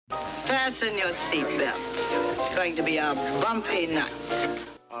Fasten your seatbelts. It's going to be a bumpy night.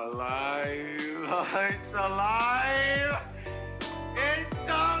 Alive! It's alive! It's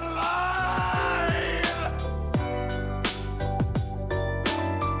alive!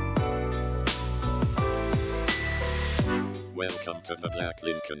 Welcome to the Black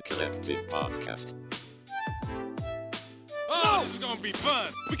Lincoln Collective Podcast. Oh, this is gonna be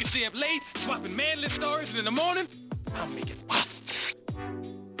fun. We can stay up late, swapping manly stories, and in the morning, I'll make it pop.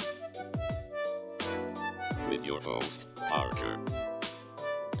 With your host, Parker.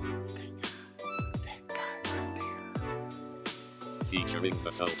 Featuring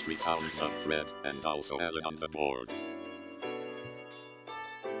the sultry sounds of Fred and also Alan on the board.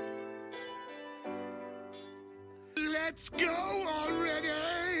 Let's go already!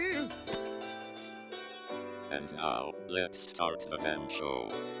 And now, let's start the damn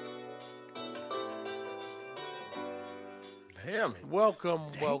show. Damn it. Welcome,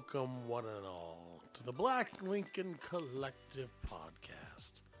 one and all, to the Black Lincoln Collective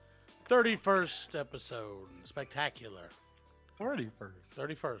Podcast. 31st episode. Spectacular. 31st.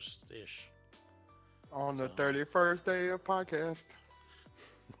 31st-ish. On the 31st day of podcast.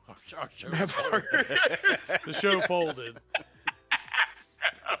 Our show folded. The show folded.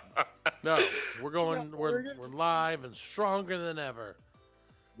 No, we're live and stronger than ever.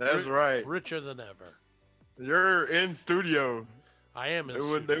 That's right. Richer than ever. You're in studio. I am in They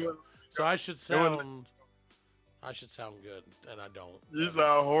studio. would- So I should sound good, and I don't. You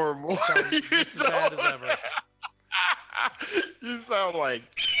sound horrible. Sound You just as bad as ever. You sound like...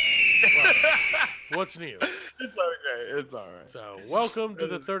 What's new? It's okay. It's all right. So, welcome to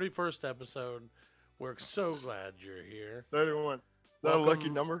the 31st episode. We're so glad you're here. 31. Is that a Welcome. lucky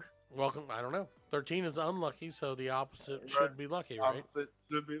number? Welcome. I don't know. 13 is unlucky, so the opposite should be lucky, right? Opposite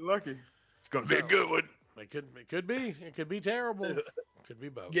should be lucky. It's going to be a good one. It could be. It could be terrible. It could be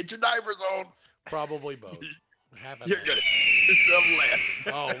both. Get your diapers on. Probably both. Half and You're half. going to yourself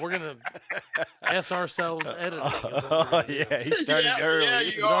laughing. Oh, we're gonna S ourselves editing. is what Oh, we're gonna do. yeah, he started early.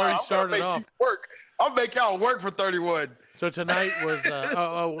 you He's are. already I'm started gonna off. make you work. I'll make y'all work for 31. So tonight was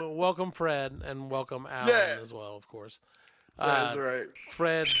welcome Fred and welcome Alan Yeah. as well, of course. That's right.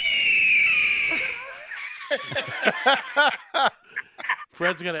 Fred.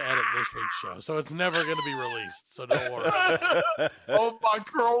 Fred's gonna edit this week's show, so it's never gonna be released. So don't worry. On my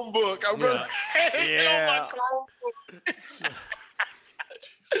Chromebook. I'm going to Yeah. on my Chromebook.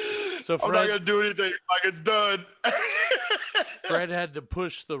 So I'm not going to do anything like it's done. Fred had to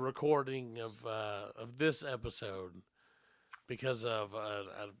push the recording of this episode because of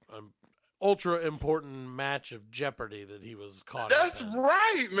an ultra important match of Jeopardy that he was caught. That's up in.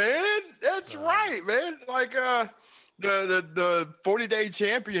 right, man. That's So- right, man. Like the 40-day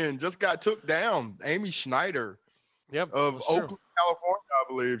champion just got took down. Amy Schneider Yep, of that's true. Oakland, California, I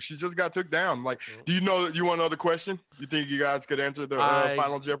believe. She just got took down. Like, do you know? You want another question? You think you guys could answer the I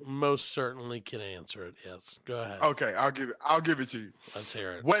final Jeopardy? most certainly can answer it. Yes, go ahead. Okay, I'll give it to you. Let's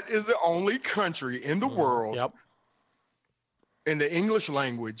hear it. What is the only country in the world Yep. in the English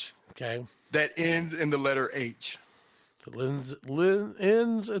language Okay. that ends in the letter H? It ends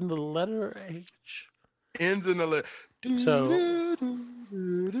in the letter H. Ends in the letter. So,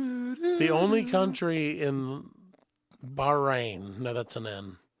 the only country in Bahrain. No, that's an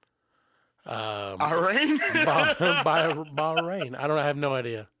N. Bahrain? Bahrain. I have no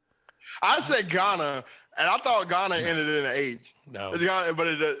idea. I said Ghana, and I thought Ghana ended in an H. No. It's Ghana, but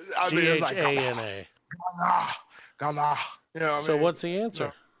I mean, it's like Ghana. Ghana. You know what I So mean? what's the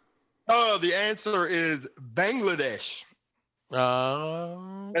answer? The answer is Bangladesh.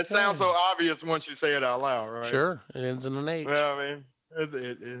 It sounds so obvious once you say it out loud, right? Sure. It ends in an H. Yeah, I mean, it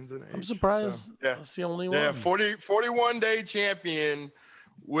ends in an H. I'm surprised So, yeah. that's the only one. Yeah, 41-day champion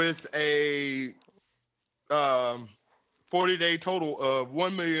with a 40-day total of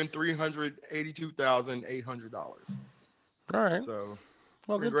 $1,382,800. All right. So,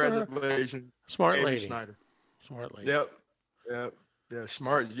 Well, good for her. congratulations, Smart Amy lady. Schneider. Smart lady. Yep. Yeah,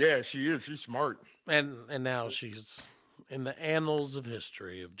 smart. Yeah, she is. She's smart. And now she's in the annals of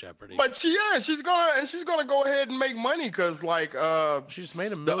history of Jeopardy. But she's gonna go ahead and make money because She's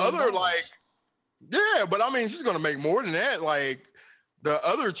made $1 the million. other but I mean she's gonna make more than that. Like the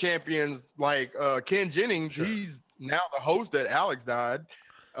other champions, like Ken Jennings, Sure. he's now the host that Alex died.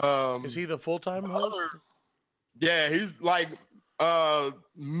 Is he the full-time host? Yeah, he's like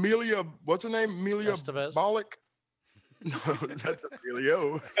Amelia. What's her name? Amelia Estevez? Bollock. No, that's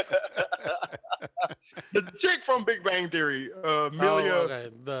Emilio. The chick from Big Bang Theory, Amelia. Oh, okay.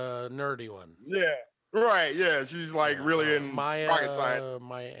 The nerdy one. Yeah, right. Yeah, she's like really in rocket science.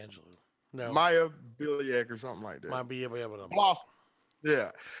 Maya Angelou. No. Maya Biliak or something like that. Might be able to. Blossom.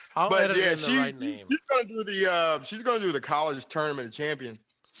 Yeah. I'll But edit yeah, in the right name. she's gonna do the college tournament of champions.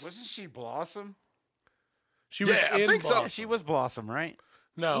 Wasn't she Blossom? She was Yeah, I in think so. Blossom. Yeah, she was Blossom, right?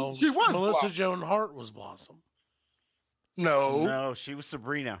 No, She was Melissa Blossom. Joan Hart was Blossom. No. No, she was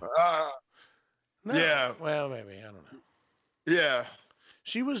Sabrina. No. Yeah. Well, maybe I don't know. Yeah.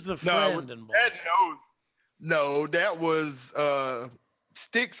 She was the No, friend in that Blossom. no, that was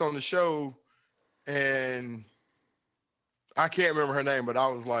Styx on the show, and I can't remember her name, but I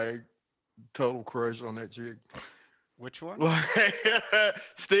was like total crush on that chick. Which one? Like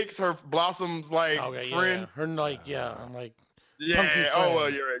Styx, her Blossom's like Okay, friend. yeah. Her like, yeah, I'm like, Yeah. punky Oh well,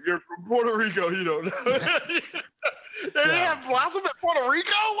 friend. you're right. You're from Puerto Rico. You don't know. They didn't have Blossom in Puerto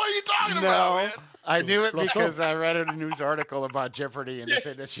Rico. What are you talking about, man? I knew it Blossom. because I read a news article about Jeopardy, and they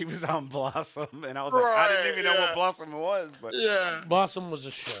said that she was on Blossom, and I was like, I didn't Right, even know yeah. what Blossom was, but Yeah. Blossom was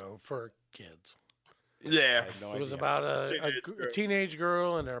a show for kids. Yeah. I had no It was idea. about a teenage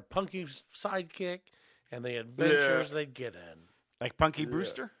girl and her punky sidekick and the adventures they'd get in. Like Punky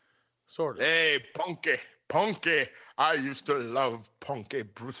Brewster. Sort of. Hey, Punky. I used to love Punky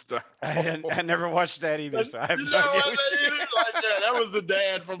Brewster. I never watched that either, so I have You no know idea. what what that she- is? Like that. That was the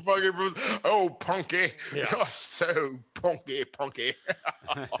dad from Punky Brewster. Oh, Punky. Yeah. You're so punky.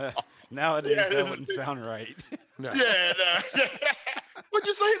 Nowadays, Yeah, that this wouldn't is- sound right. No. Yeah, no. What'd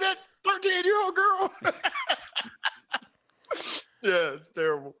you say, that 13-year-old girl? Yeah, it's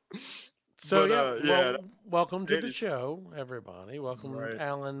terrible. So But, yeah, welcome to it the is- show, everybody. Welcome, Right.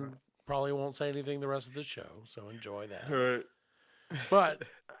 Alan. Probably won't say anything the rest of the show, so enjoy that. Right. But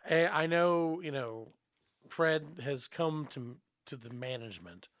I know, Fred has come to the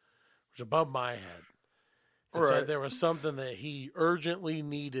management, which is above my head, and Right. said there was something that he urgently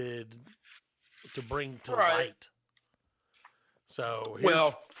needed to bring to Right. light. So here's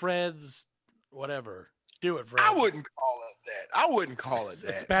Well- Fred's whatever. Do it, Fred. I wouldn't call it that. I wouldn't call it that.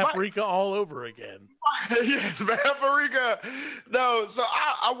 It's paprika all over again. Yes, paprika. No, so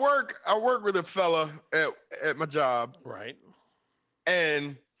I work with a fella at my job, Right,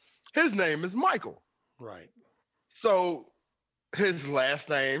 and his name is Michael. right. So his last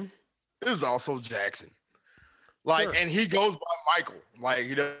name is also Jackson. Like, Sure. and he goes by Michael. Like,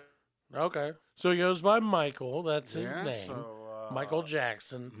 he does. Okay. So he goes by Michael. That's his Yeah, name. so, Michael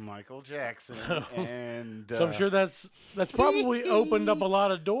Jackson. Michael Jackson. So- And So I'm sure that's probably opened up a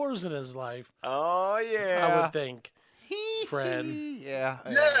lot of doors in his life. Oh yeah, I would think. Fred. Yeah.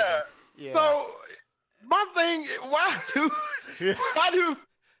 Yeah. So my thing,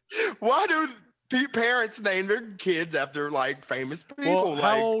 why do parents name their kids after like famous people? Well, how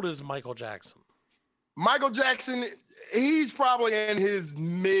like old is Michael Jackson? Michael Jackson, he's probably in his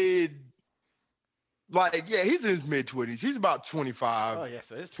mid. Like, yeah, he's in his mid-20s. He's about 25. Oh yeah.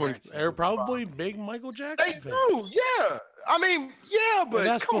 So his 20 parents. They're probably big Michael Jackson They fans. do, yeah. I mean, yeah, but And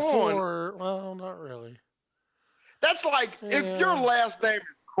that's come on. before. Well, not really. That's like, if Yeah. your last name is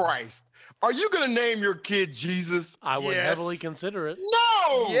Christ, are you going to name your kid Jesus? I would Yes. heavily consider it.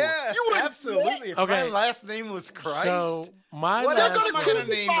 No! Yes, You wouldn't- absolutely. If Okay. my last name was Christ, So my What They're else last am I gonna gonna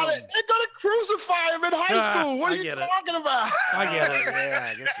name crucify him? it. They're gonna crucify him in high school. What I are you get it. talking about? I get it. yeah,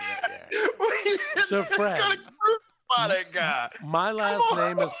 I guess you're right. Yeah. So, They're Fred. gonna crucify that guy. My last on.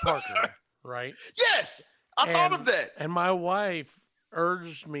 name is Parker, right? Yes, I thought of that. And my wife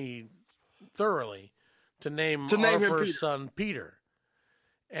urged me thoroughly to name To our name him first Peter. son Peter.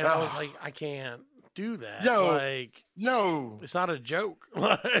 And I was Ah. like, I can't do that. Yo. Like, No. it's not a joke.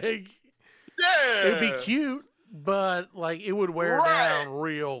 Like, Yeah. it'd be cute, but like it would wear Right. down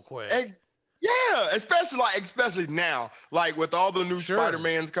real quick. Yeah, especially now, like with all the new Sure.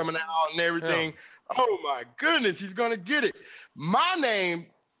 Spider-Mans coming out and everything. Oh my goodness, he's gonna get it. My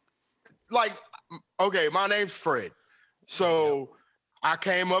name, like, okay, my name's Fred. So I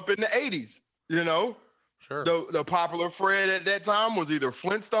came up in the 80s, you know. Sure. The popular Fred at that time was either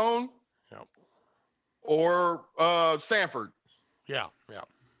Flintstone Yep. or Sanford. Yeah.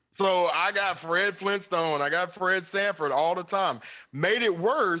 So I got Fred Flintstone, I got Fred Sanford all the time. Made it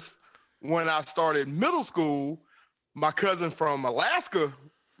worse when I started middle school. My cousin from Alaska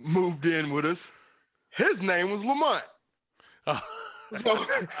moved in with us. His name was Lamont. So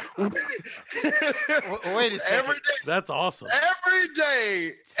Wait a second. That's awesome.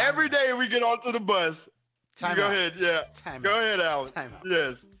 every day we get onto the bus. Time Go out. ahead, yeah. Time Go out. ahead, Alan. Time out.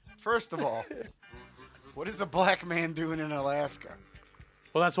 Yes. First of all, what is a black man doing in Alaska?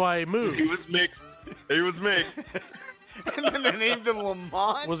 Well, that's why he He moved. was mixed. He was mixed. And then they named him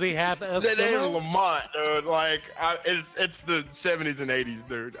Lamont. Was he half They named him Eskimo? Lamont, dude. Like, it's the 70s and 80s,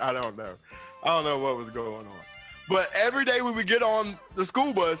 dude. I don't know what was going on. But every day we would get on the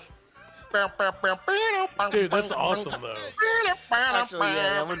school bus, Dude, that's awesome though. Actually,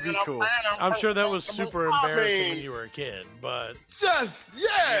 yeah, that would be cool. I'm sure that was super embarrassing when you were a kid, but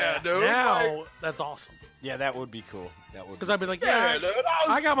Dude. now Like, that's awesome. Yeah, that would be cool. That would. Because I'd be like, yeah, yeah, dude.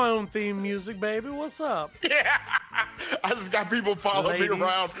 I got my own theme music, baby. What's up? Yeah. I just got people following me Ladies,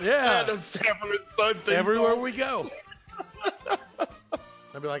 around. yeah. And the Sanford and Son thing. Everywhere song. we go.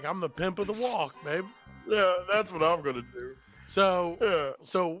 I'd be like, I'm the pimp of the walk, babe. Yeah, that's what I'm gonna do. So, Yeah.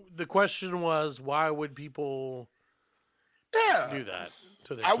 so the question was, why would people Yeah. do that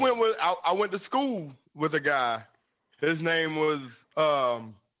to their I went kids? I went to school with a guy. His name was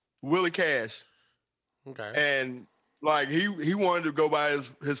Willie Cash. Okay. And like he wanted to go by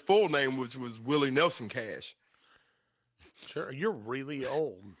his full name, which was Willie Nelson Cash. Sure. You're really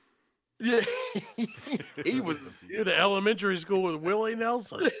old. Yeah. he was You're to elementary school with Willie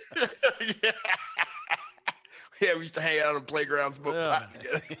Nelson. yeah. Yeah, we used to hang out on the playground, smoke Yeah. pot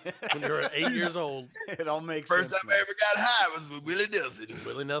together. When you were 8 years old. It all makes First sense. time I ever got high was with Willie Nelson.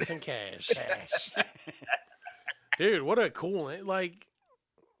 Willie Nelson Cash. Dude, what a cool name. Like,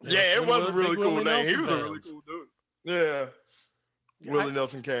 Yeah, it was a really cool Willie name. He Nelson was a really fans. cool dude. Yeah. Willie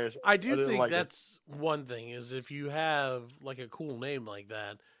Nelson Cash. I do didn't think like it. that's one thing is if you have like a cool name like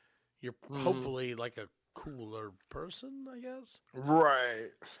that, you're Mm-hmm. hopefully like a cooler person, I guess. Right.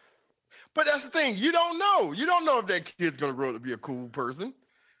 But that's the thing. You don't know. You don't know if that kid's going to grow up to be a cool person.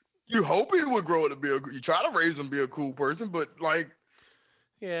 You hope he would grow up to be you try to raise him to be a cool person, but like,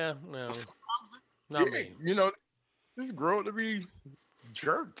 Yeah, no. Not yeah, me. you know, just grow up to be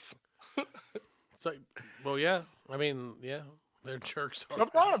jerks. It's like, well, yeah. I mean, yeah, they're jerks.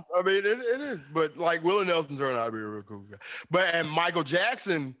 aren't they? Sometimes. I mean, it is. But like Willie Nelson turned out to be a real cool guy. And Michael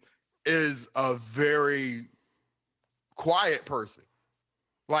Jackson is a very quiet person.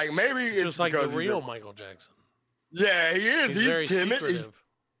 Like maybe it's Just like the because he's real Michael Jackson. yeah, he is. He's very timid. secretive.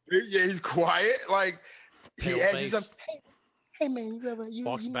 He's quiet. Like Pale he asks you face. something. Hey man, you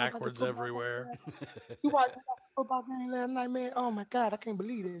Walks know about the backwards football everywhere. game? You watched the football game last night, man? Oh my god, I can't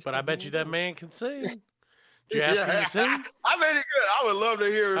believe this. But I bet you that man can sing. Did you ask him to sing? I bet he could. I would love to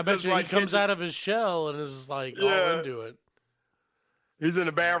hear. I bet just you like he comes him- out of his shell and is like all Yeah. into it. He's in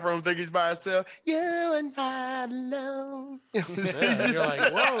the bathroom, think he's by himself. You and I alone. Yeah, you're like,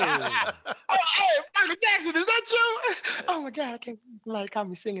 whoa. Oh, hey, Michael Jackson, is that you? Oh my God, I can't believe somebody caught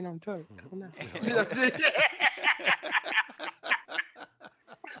me singing on tour. Oh no.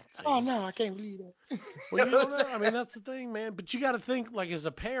 Oh no, I can't believe that. Well, you don't know. I mean, that's the thing, man. But you got to think, like, as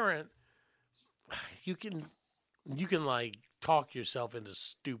a parent, you can like talk yourself into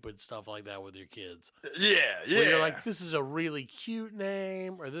stupid stuff like that with your kids. Yeah, Where yeah. you're like, this is a really cute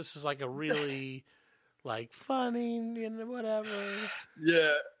name, or this is like a really like funny, whatever.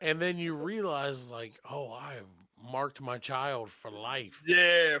 Yeah, And then you realize, like, oh, I've marked my child for life.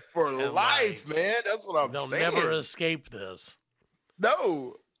 yeah, for And, life, like, man. That's what I'm They'll saying. never escape this.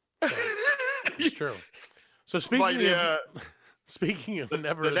 No. It's true. So speaking Like, yeah, of speaking of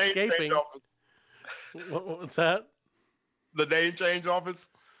never the name escaping, change office. what's that? The name change office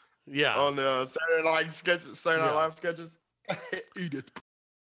Yeah. on the Saturday Night Yeah. Live sketches. Edith.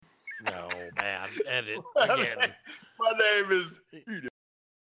 No, man. Edit again. My name is Edith.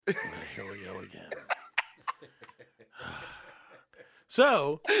 Here we go again.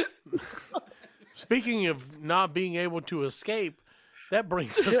 So, speaking of not being able to escape, that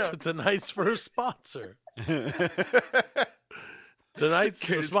brings us Yeah. to tonight's first sponsor. Tonight's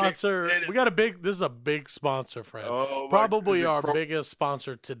the sponsor. We got this is a big sponsor, friend. Oh, my- Probably is it our biggest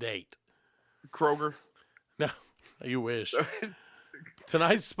sponsor to date. Kroger. No, you wish.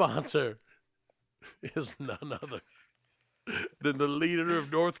 Tonight's sponsor is none other than the leader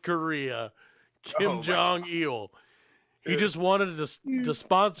of North Korea, Kim Oh, my Jong-il. He just wanted to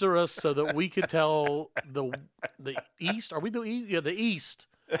sponsor us so that we could tell the East. Are we the East? Yeah, the East.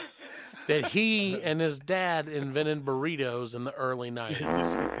 That he and his dad invented burritos in the early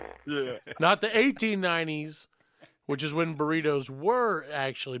 90s. Yeah. Not the 1890s, which is when burritos were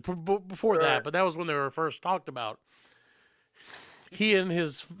actually before that, but that was when they were first talked about. He and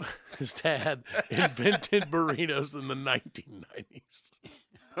his dad invented burritos in the 1990s.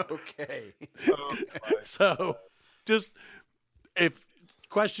 Okay. So, just if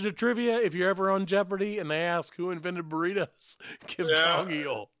question of trivia, if you're ever on Jeopardy and they ask who invented burritos, Kim Yeah.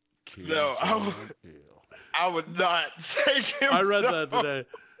 Jong-il. No, I would not say him. I read that today.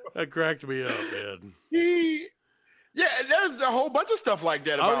 That cracked me up, man. Yeah, there's a whole bunch of stuff like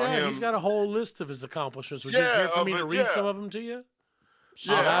that about Oh yeah, him. he's got a whole list of his accomplishments. Would you Yeah, care for me to but read yeah. some of them to you?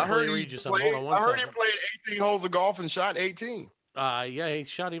 Yeah, I'll I happily heard he read you some. played. Hold on one I heard he second. played 18 holes of golf and shot 18. Yeah, he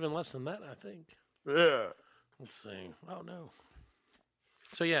shot even less than that, I think. Yeah. Let's see. Oh no.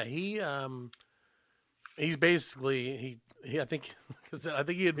 So yeah, he's basically I think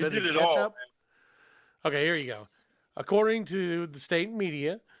he invented did it ketchup. all, Okay, here you go. According to the state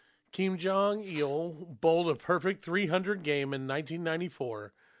media, Kim Jong-il bowled a perfect 300 game in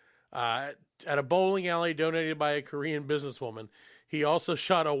 1994 at a bowling alley donated by a Korean businesswoman. He also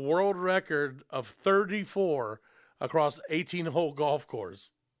shot a world record of 34 across 18-hole golf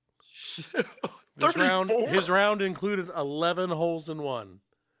course. His round included 11 holes in one.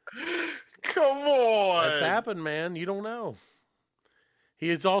 Come on. That's happened, man. You don't know. He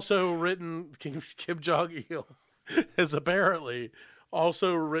has also written, Kim Jong-il has apparently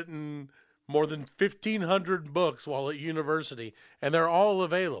also written more than 1,500 books while at university, and they're all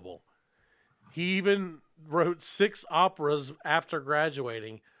available. He even wrote 6 operas after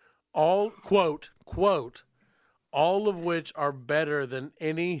graduating, all, quote, all of which are better than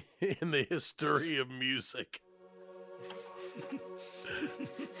any in the history of music.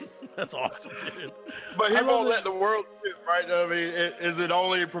 That's awesome, dude. But he won't let the world see it, right? I mean, is it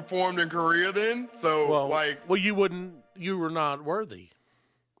only performed in Korea then? So, you were not worthy,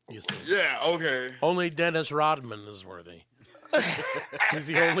 you see. Yeah, okay. Only Dennis Rodman is worthy. He's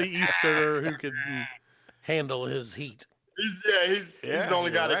the only Easterner who can handle his heat. He's the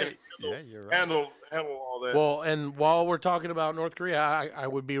only guy that can handle all that. Well, and while we're talking about North Korea, I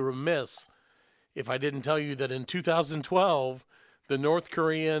would be remiss if I didn't tell you that in 2012, the North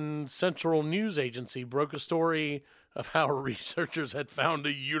Korean Central News Agency broke a story of how researchers had found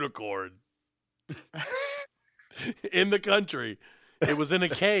a unicorn in the country. It was in a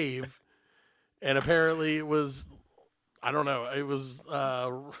cave, and apparently it was, I don't know, it was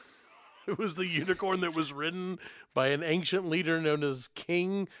the unicorn that was ridden by an ancient leader known as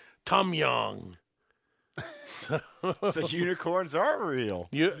King Tamyong. So unicorns are real.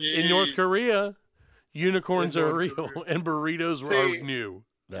 In North Korea, unicorns are real, and burritos are new.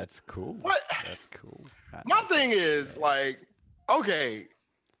 That's cool. What? That's cool. My thing is, like, okay,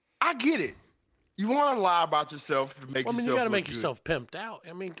 I get it. You want to lie about yourself to make yourself you got to look make good. yourself pimped out.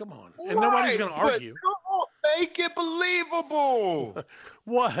 I mean, come on. And nobody's going to argue. Come on, make it believable.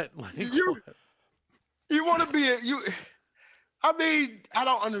 What? Like, You want to be I mean, I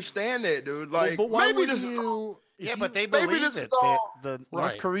don't understand that, dude. Like, but why maybe would this you? Yeah, but they maybe believe this it. is all- The Right.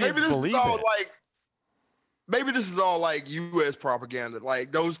 North Koreans maybe this believe is all it. like. Maybe this is all like U.S. propaganda.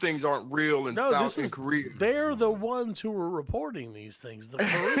 Like, those things aren't real in South and Korea. They're the ones who were reporting these things. The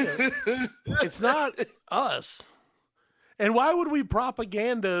Korean. It's not us. And why would we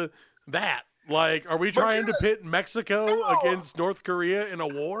propaganda that? Like, are we trying to pit Mexico against North Korea in a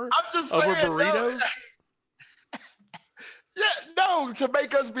war I'm just over saying, burritos? To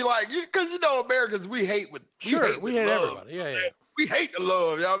make us be like, because Americans, we hate We hate love. everybody. Yeah. We hate the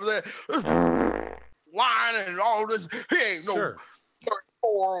love. You know what I'm saying? Wine and all this. He ain't no Sure.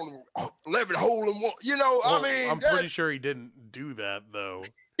 34 on 11 hole in one. Well, I mean, I'm pretty sure he didn't do that, though.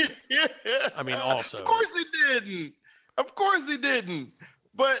 I mean, also. Of course he didn't.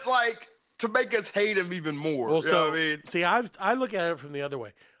 But, like, to make us hate him even more. Well, you know what I mean? see, I look at it from the other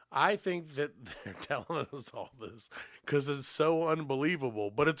way. I think that they're telling us all this because it's so unbelievable,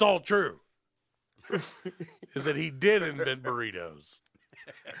 but it's all true. Is that he did invent burritos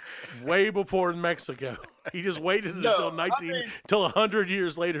way before in Mexico. He just waited until 100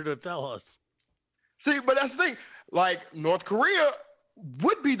 years later to tell us. See, but that's the thing. Like, North Korea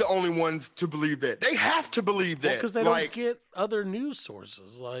would be the only ones to believe that. They have to believe that. Because they don't get other news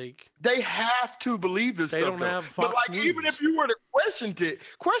sources. Like, they have to believe this they stuff. don't though. have Fox but like, News. even if you were to question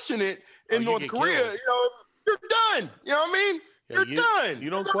it in you North get Korea, killed. you're done. You know what I mean? Yeah, you're done. You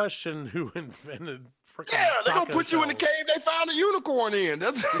don't question who invented freaking Yeah, they're gonna taco put you in the shells. cave they found a unicorn in.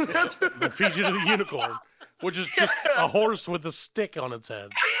 That's They feed you to the unicorn, which is just a horse with a stick on its head.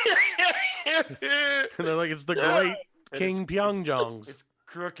 And they're like, it's the great King Pyongjongs. It's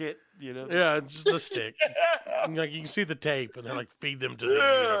crooked, Yeah, it's just the stick. And, like, you can see the tape, and they're like, feed them to the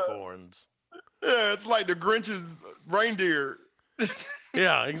unicorns. Yeah, it's like the Grinch's reindeer.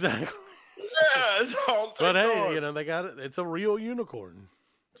 Yeah, exactly. Yeah, it's all. But hey, on. they got it. It's a real unicorn.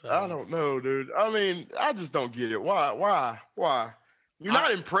 So, I don't know, dude. I mean, I just don't get it. Why? You're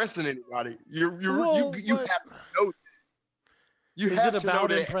not impressing anybody. You Well, have but- to know. You Is have it to know about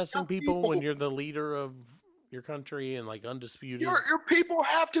that impressing people when you're the leader of your country and like undisputed? your people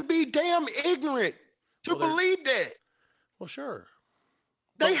have to be damn ignorant to Well, they're- believe that. Well, sure.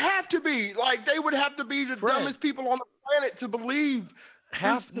 They have to be like they would have to be the Fred, dumbest people on the planet to believe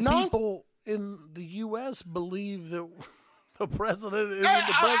Half this the nonsense. people in the U.S. believe that the president isn't Yeah,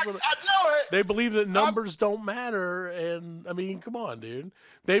 the president. I know it. They believe that numbers don't matter, and I mean, come on, dude.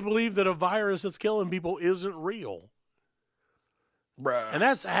 They believe that a virus that's killing people isn't real. Bruh. And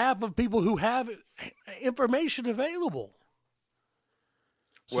that's half of people who have information available.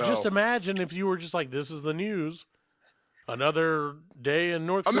 So just Well- imagine if you were just like, this is the news. Another day in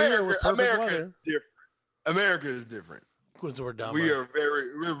North Korea with perfect weather. Is different. America is different. Because we're dumber.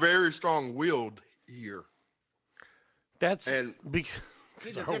 We're very strong-willed here. That's and- because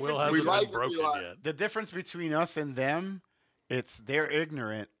the our will difference- hasn't We been like to be broken like- yet. The difference between us and them, it's they're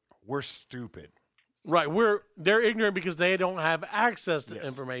ignorant, we're stupid. Right. They're ignorant because they don't have access to Yes.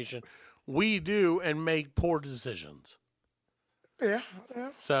 information. We do and make poor decisions. Yeah.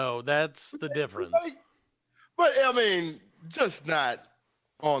 So that's the difference. But I mean, just not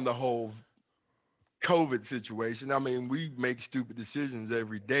on the whole COVID situation. I mean, we make stupid decisions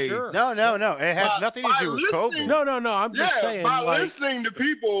every day. Sure. No. It has nothing to by do with listening- COVID. No. I'm just saying. by Like listening to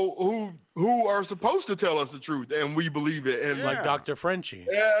people who are supposed to tell us the truth and we believe it. And like Dr. Frenchie.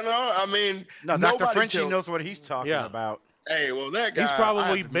 yeah, no, I mean, No, Dr. nobody Frenchie tells- knows what he's talking Yeah. about. Hey, well, that guy. He's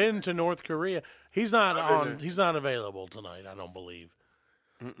probably I- been to North Korea. He's not I've been on. there. He's not available tonight. I don't believe.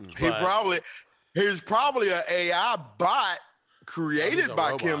 He's probably an AI bot created a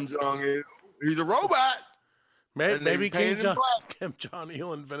by robot. Kim Jong Il. He's a robot. Maybe, And they maybe painted him black. Kim Jong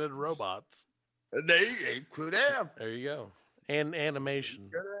Il invented robots. They could have. There you go. And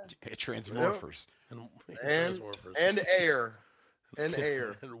animation Transmorphers. and And, Transmorphers. and air. And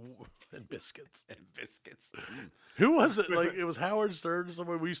air. and biscuits. And biscuits. Who was it? Like it was Howard Stern.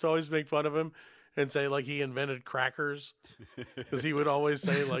 Someone we used to always make fun of him and say like he invented crackers because he would always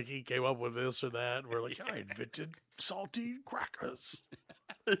say like he came up with this or that. We're like, I invented salty crackers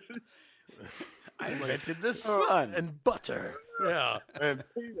I invented the sun. and butter. Yeah, And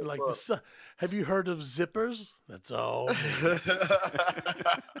like the sun. Have you heard of zippers? That's all.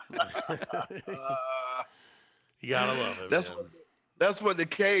 You gotta love it. That's man. that's what the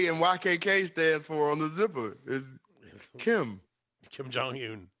K in YKK stands for on the zipper. Is Kim. Kim Jong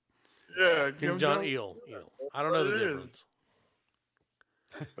Un. Yeah, Kim Jong Il. I don't know the It is. difference.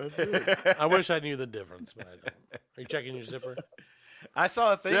 That's it. I wish I knew the difference, but I don't. Are you checking your zipper? I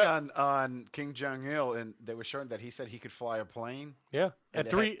saw a thing Yeah. on King Jong Il, and they were showing that he said he could fly a plane, Yeah. And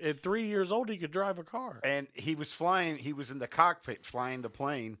At 3 years old, he could drive a car. and he was flying. He was in the cockpit flying the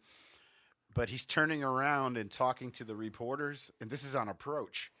plane, but he's turning around and talking to the reporters, and this is on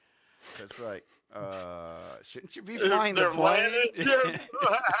approach. So it's like, shouldn't you be flying the They're plane? landing. Yeah.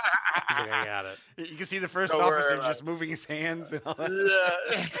 He's like, I got it. You can see the first Don't worry officer about just moving his hands and all that.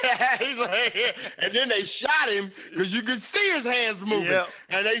 Yeah. He's like, and then they shot him because you could see his hands moving. Yep.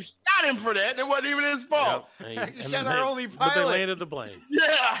 And they shot him for that. And it wasn't even his fault. And shot then our only But they pilot. landed the plane.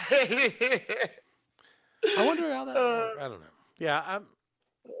 Yeah. I wonder how that worked. I don't know. Yeah,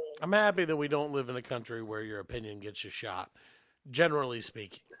 I'm happy that we don't live in a country where your opinion gets you shot, generally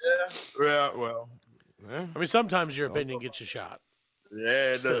speaking. Yeah, well. Yeah, I mean, sometimes your opinion gets you shot.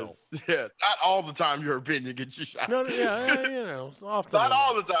 yeah it Still. does. Yeah. Not all the time your opinion gets you shot. No, yeah, you know, often. Not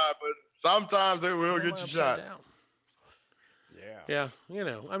all the time, but sometimes it will get you shot. Down. Yeah. Yeah, you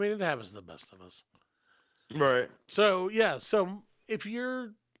know, I mean, it happens to the best of us. Right. So, yeah, so if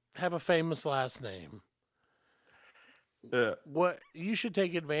you have a famous last name, Yeah. what you should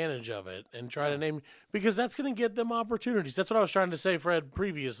take advantage of it and try to name, because that's going to get them opportunities. That's what I was trying to say, Fred,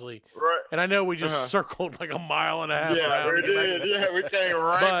 previously. Right. And I know we just circled like a mile and a half Yeah, around. we did. Yeah, we came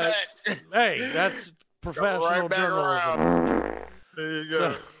right But- back. Hey, that's professional Right back journalism. around. There you go.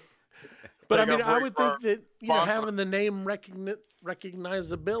 So, but I Take a mean, I break would for think that sponsor. having the name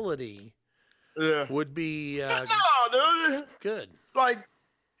recognizability Yeah. would be No, dude. good. Like,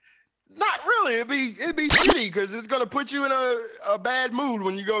 not really. It'd be shitty because it's gonna put you in a bad mood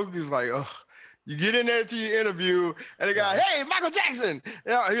when you go. It's like, ugh. You get in there to your interview, and the guy, hey, Michael Jackson.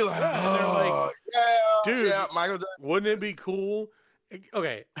 Yeah, you're like, Yeah, and they're oh, like, yeah, dude. yeah, Michael Jackson. Wouldn't it be cool?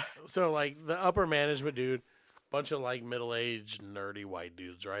 Okay, so like the upper management dude, bunch of like middle-aged nerdy white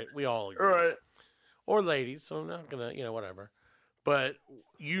dudes, right? We all agree. Right. Or ladies, so I'm not gonna, whatever. But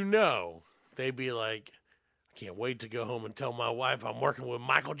they'd be like, I can't wait to go home and tell my wife I'm working with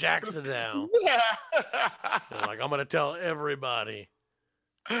Michael Jackson now. Yeah. And like I'm gonna tell everybody.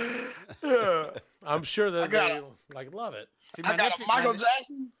 Yeah. I'm sure that got they like love it. See, I got a Michael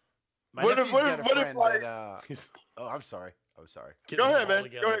Jackson. My What if- nephew's what got if- a what if, friend like- that, He's oh, I'm sorry. getting Go them ahead, all man.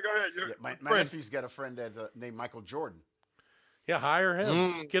 together. Go ahead. Yeah, my Friend. nephew's got a friend that named Michael Jordan, Yeah, hire him.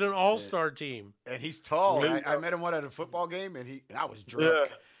 Mm. Get an all-star team. and he's tall. Really? I met him one at a football game, and I was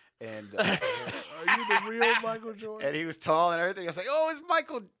drunk, and Are you the real Michael Jordan? and he was tall and everything. I was like, "Oh, it's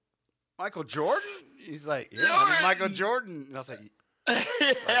Michael Jordan." He's like, "Yeah, my name's Michael Jordan," and I was like,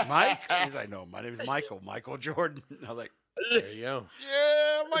 "Mike?" He's like, "No, my name is Michael Jordan." And I was like, There you go.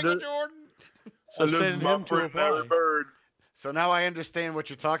 "Yeah, Michael The- Jordan." So This is send my him to friend, Larry apply. Bird. So now I understand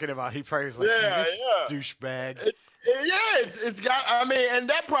what you're talking about. He probably was like, Yeah, this yeah. douchebag. It's got. I mean, and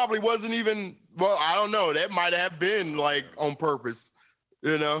that probably wasn't even. Well, I don't know. That might have been like on purpose,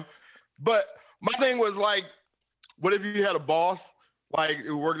 you know. But my thing was like, what if you had a boss like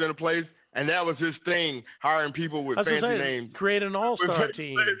who worked in a place, and that was his thing, hiring people with That's what I'm fancy saying. names. Create an all-star With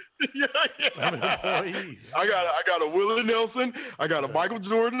team. yeah. of employees. I got a Willie Nelson. I got a Michael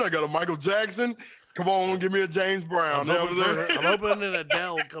Jordan. I got a Michael Jackson. Come on, give me a James Brown. I'm hoping an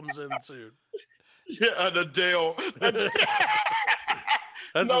Adele comes in soon. Yeah, an Adele.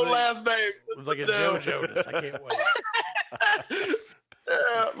 That's No the thing. last name. It's like a Joe Jonas. I can't wait.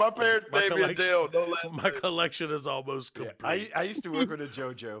 Yeah, my parents My named me Adele. No last My collection is almost Yeah, complete. I used to work with a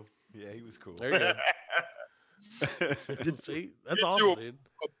JoJo. Yeah, he was cool. There you go. See, that's Get awesome, you a- dude.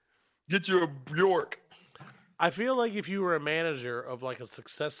 Get you a Bjork. I feel like if you were a manager of like a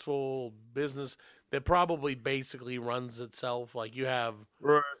successful business that probably basically runs itself, like you have,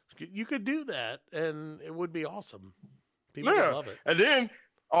 Right. you could do that, and it would be awesome. People would Yeah. love it. And then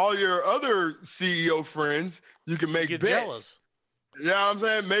all your other CEO friends, you can make Get bets. jealous. You know what I'm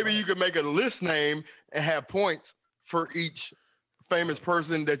saying? Maybe you could make a list name and have points for each famous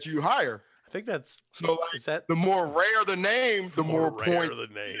person that you hire. I think that's So like, is that the more rare the name, the more rare points. the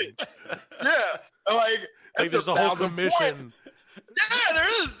name. Yeah, like Like that's there's a whole 1,000 points. commission. Yeah,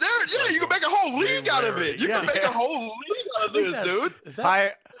 there is. Yeah, you can make a whole league out of it. You Yeah. can make a whole league out of I think this, that's- dude. Is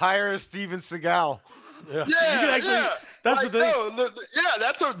that, Hire Steven Seagal. yeah. You Yeah, can actually, That's Like, the thing. no, yeah,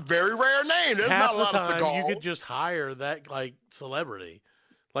 that's a very rare name. There's Half not a the lot of time cigars. you could just hire that like celebrity,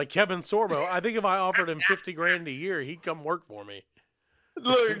 like Kevin Sorbo. I think if I offered him $50,000 a year, he'd come work for me.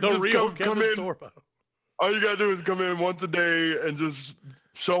 Look, The just real come Kevin in. Sorbo. All you gotta do is come in once a day and just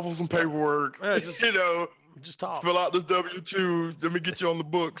shuffle some paperwork. Yeah, just- you know, Just talk. fill out this W-2. Let me get you on the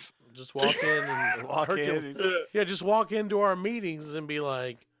books. Just walk in and Walk in Hercule- and- Yeah. Yeah, just walk into our meetings and be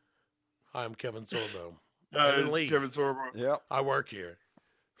like, "I'm Kevin Sorbo. And then leave. Kevin Sorbo. Yep. I work here.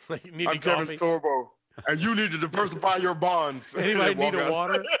 Like, you need I'm any Kevin coffee? Sorbo. And you need to diversify your bonds. Anybody need Walk a out.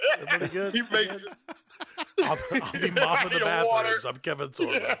 water? Everybody good? He make, I'll be mopping the need a water. bathrooms. I'm Kevin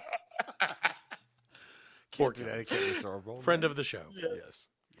Sorbo. Can't do that. Kevin Sorbo. Friend of the show. Yes.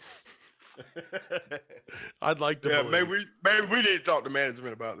 I'd like to yeah, believe. maybe we need to talk to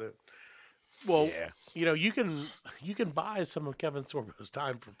management about that. Well, Yeah. you know, you can buy some of Kevin Sorbo's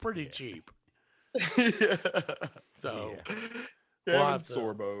time for pretty cheap. yeah. So Kevin We'll have to-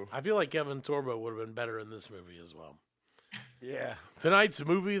 Sorbo. I feel like Kevin Sorbo would have been better in this movie as well. Yeah. Tonight's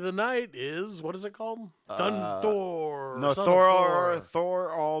movie of the night is, what is it called? Thor. No, Son of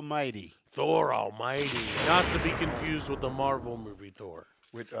Thor Almighty Thor Almighty. Not to be confused with the Marvel movie Thor.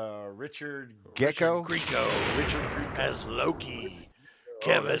 with Richard Gecko. Grieco Richard Grieco. as Loki.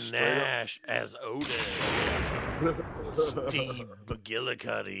 Kevin that's straight up. Nash as Odin. Steve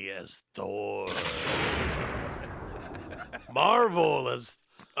McGillicuddy as Thor. Marvel as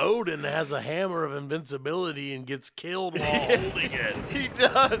Odin has a hammer of invincibility and gets killed while holding it. He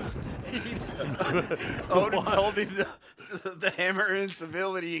does. Odin's What? holding the hammer of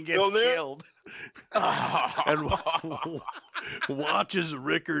invincibility and gets Still there? killed. And watches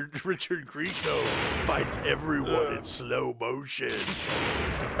Richard Grieco fights everyone in slow motion.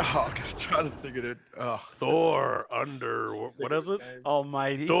 Oh, I'm trying to think of it. Oh. Thor under, what is it?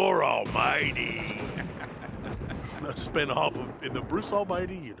 Almighty. Thor Almighty. A spin-off of in the Bruce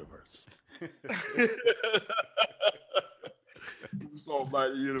Almighty universe. Bruce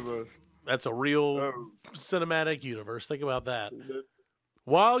Almighty Universe. That's a real Oh. cinematic universe. Think about that.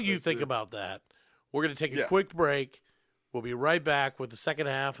 While you think about that, we're going to take a Yeah. quick break. We'll be right back with the second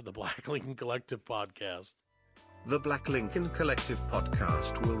half of the Black Lincoln Collective podcast. The Black Lincoln Collective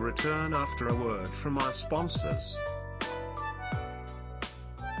podcast will return after a word from our sponsors.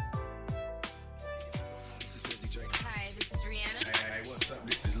 Hi, this is Rihanna. Hey, what's up?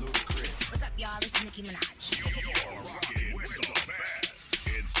 This is Ludacris. What's up, y'all? This is Nicki Minaj.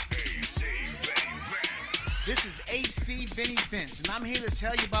 This is AC Vinny Vince, and I'm here to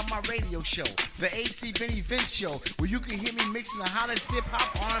tell you about my radio show, The AC Vinny Vince Show, where you can hear me mixing the hottest hip-hop,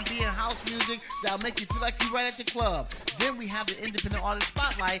 R&B, and house music that'll make you feel like you're right at the club. Then we have the Independent Artist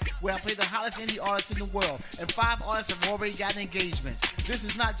Spotlight, where I play the hottest indie artists in the world, and 5 artists have already gotten engagements. This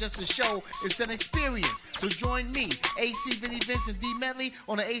is not just a show, it's an experience. So join me, AC Vinny Vince and D Medley,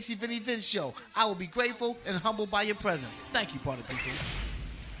 on the AC Vinny Vince Show. I will be grateful and humbled by your presence. Thank you, party people.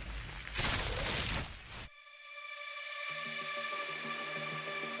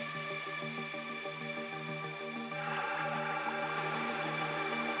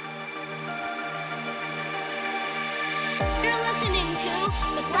 You're listening to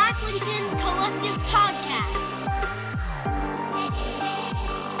the Black Lincoln Collective Podcast.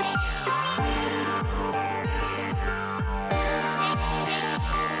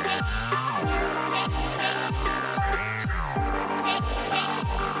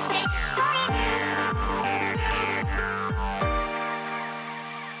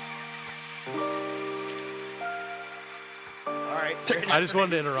 I just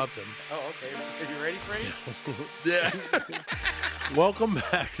wanted to interrupt him. Oh, okay. Are you ready, Freddie? Yeah. Welcome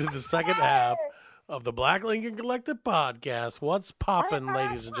back to the second half of the Black Lincoln Collective podcast. What's poppin',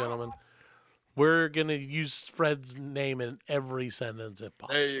 ladies and gentlemen? We're going to use Fred's name in every sentence if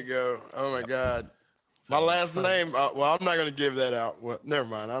possible. There you go. Oh, my God. My last name, well, I'm not going to give that out. Well, never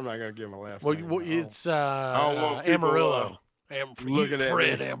mind. I'm not going to give my last name. Well, it's want people, Amarillo. looking at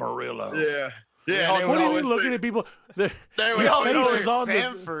Fred me. Amarillo. Yeah. Yeah. they What would do you mean always looking say, at people? They would Your always face say, is on the...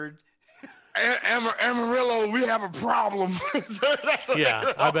 Sanford. Amarillo, we have a problem. That's what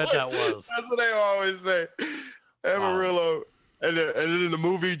Yeah, I bet that was. That's what they always say. Amarillo. And then in the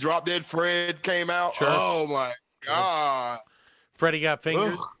movie Drop Dead Fred came out. Sure. Oh, my God. Freddie Got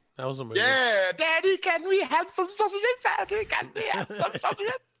Fingered. Ugh. That was a movie. Yeah. Daddy, can we have some sausages? Daddy, can we have some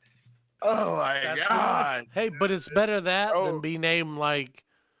sausages? Oh, my That's God. nuts. Hey, but it's better that Oh. than be named like,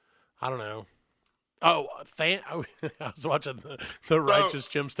 I don't know. Oh, I was watching the Righteous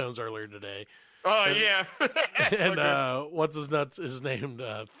Gemstones earlier today. Oh, yeah. And what's his nuts is named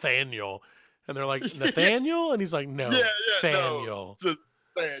Thaniel. And they're like, Nathaniel? And he's like, no, Thaniel. No, just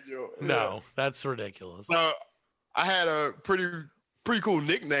Thaniel. No, that's ridiculous. So I had a pretty cool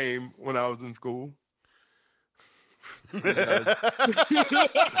nickname when I was in school. I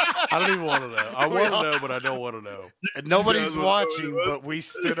don't even want to know. I want to know, but I don't want to know. And nobody's Yeah, watching, but we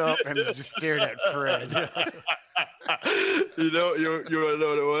stood up and just stared at Fred. You want to know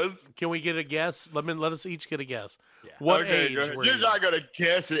what it was? Can we get a guess? Let us each get a guess. Yeah. What age go ahead. were You're you? not gonna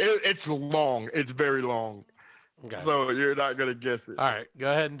guess it. It's long. It's very long. Okay. So you're not gonna guess it. All right,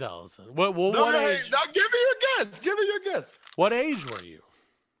 go ahead and tell us. Then. What No, age? now give me your guess. Give me your guess. What age were you?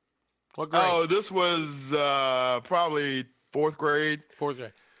 What grade? Oh, this was probably fourth grade. Fourth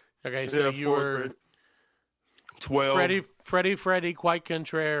grade. Okay, so you were grade. 12. Freddie, quite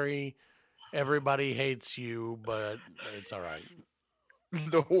contrary. Everybody hates you, but it's all right.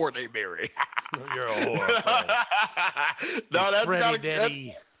 The whore they marry. You're a whore. Fred. No, that's Freddie kind of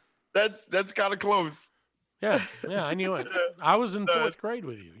Daddy. that's kind of close. Yeah, I knew it. I was in fourth grade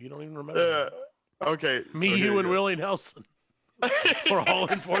with you. You don't even remember. Okay. Me, so you, and go. Willie Nelson. We're all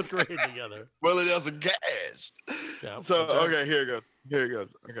in fourth grade together. Willie Nelson Cash. Yeah. So that's right. okay, here it goes.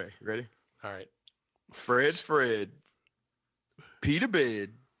 Okay, ready? All right. Fred, pee the bed,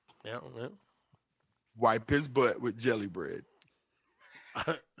 Yeah. wipe his butt with jelly bread. I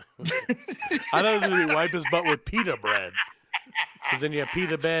thought it was going to be wipe his butt with pita bread. Because then you have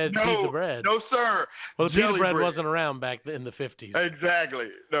pita bed, pita bread. No, sir. Well, the pita Jelly bread wasn't around back in the 50s.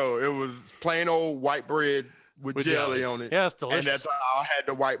 Exactly. No, it was plain old white bread with jelly on it. Yeah, it's delicious. And that's how I had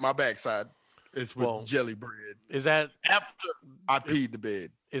to wipe my backside. It's with jelly bread. Is that after I peed the bed?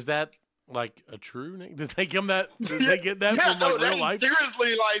 Is that like a true name? Did they give that? Did they get that from real life?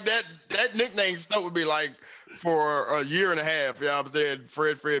 Seriously, like that nickname stuck with me like for a year and a half. You know what I'm saying?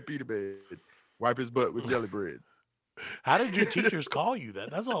 Fred pee the bed, wipe his butt with jelly bread. How did your teachers call you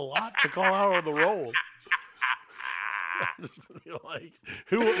that? That's a lot to call out on the roll. Just feel like,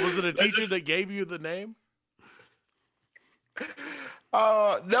 who was it? A teacher that gave you the name?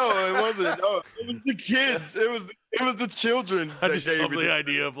 No, it wasn't. No, it was the kids. It was the children. I that just gave love me the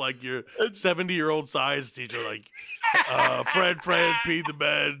idea of like your 70-year-old science teacher, like Fred peed the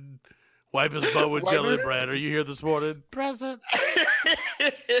bed, wipe his butt with jelly bread. Are you here this morning? Present.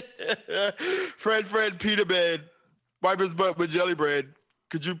 Fred peed the bed, wipe his butt with jelly bread.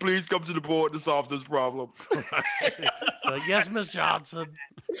 Could you please come to the board to solve this problem? Like, yes, Miss Johnson.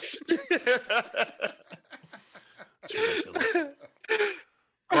 It's ridiculous.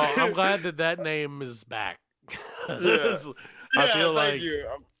 Well, I'm glad that name is back. Yeah. I feel thank like you.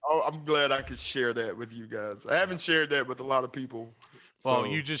 I'm glad I could share that with you guys. I haven't shared that with a lot of people. Well, so.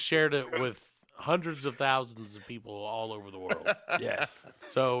 you just shared it with hundreds of thousands of people all over the world. Yes.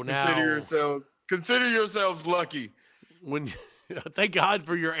 So now consider yourselves lucky. When thank God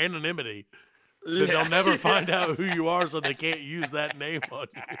for your anonymity. That they'll never find out who you are, so they can't use that name on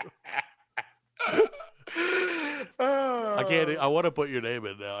you. I can't. I want to put your name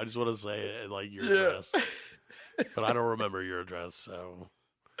in now. I just want to say it like your address, but I don't remember your address. So,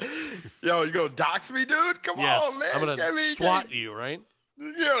 yo, you gonna dox me, dude? Come yes, on, man. I'm gonna swat you, right?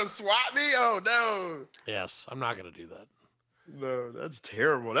 You gonna swat me? Oh no. Yes, I'm not gonna do that. No, that's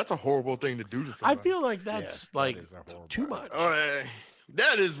terrible. That's a horrible thing to do to somebody. I feel like that's that is a horrible too much. Oh,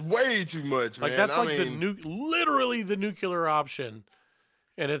 That is way too much, man. Like that's I like mean, literally the nuclear option,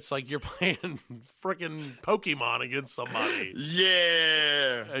 and it's like you're playing freaking Pokemon against somebody,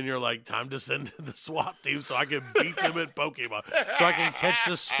 yeah. and you're like, time to send the SWAT team so I can beat them at Pokemon, so I can catch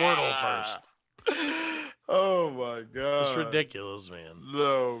this Squirtle first. Oh my god, It's ridiculous, man.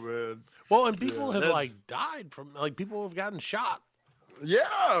 No, man. Well, and people have that's- like died from like people have gotten shot.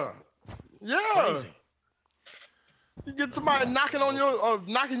 Yeah, Crazy. You get somebody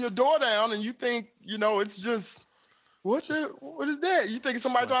knocking your door down, and you think it's just what is that? You think it's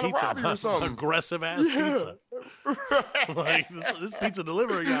somebody trying to rob you or something? Aggressive ass pizza. Like this pizza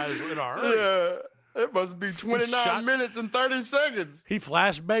delivery guy is in a hurry. Yeah, it must be 29 minutes and 30 seconds. He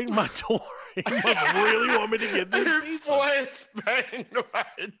flashbanged my door. He must really want me to get this pizza. Flashbanged my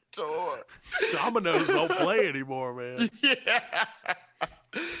door. Domino's don't play anymore, man. Yeah.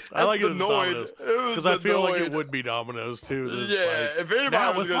 I like it as annoying. Domino's because I feel like it would be Domino's too. It's like, if anybody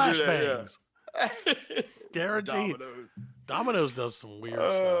now was with gonna do flashbangs, that, guaranteed. Domino's does some weird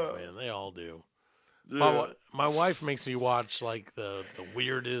stuff, man. They all do. yeah. My wife makes me watch like the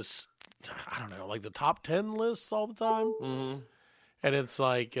weirdest. I don't know, like the top 10 lists all the time. Mm-hmm. And it's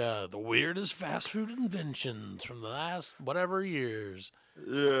like the weirdest fast food inventions from the last whatever years.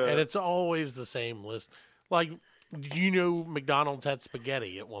 Yeah. And it's always the same list. Like, McDonald's had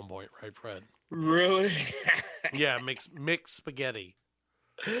spaghetti at one point, right, Fred? Really? Yeah, mixed spaghetti.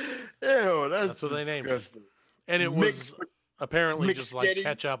 Ew, that's what they named it. disgusting. And it was apparently just like McSpaghetti?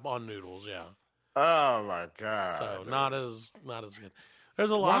 ketchup on noodles, yeah. Oh my god. So not as good.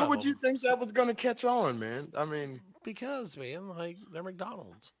 There's a lot Why of would you them. think that was gonna catch on, man? I mean, Because, man, like, they're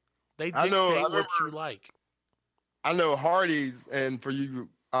McDonald's. They I dictate know, I what remember- you like. I know Hardee's, and for you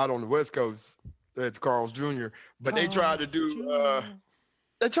out on the West Coast, it's Carl's Jr. But they tried to do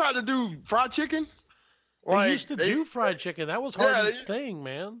fried chicken. They used to do fried chicken. That was Yeah, Hardee's thing,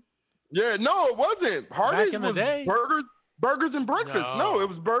 man. Yeah, no, it wasn't. Hardee's in the was day? burgers and breakfast. No, it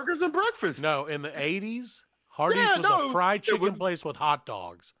was burgers and breakfast. No, in the 80s, Hardee's Yeah, was no, a fried it chicken was- place with hot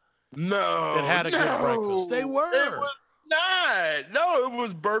dogs. No, It had a good breakfast. They were. It was not. No, it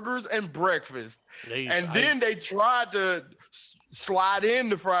was burgers and breakfast. Then they tried to slide in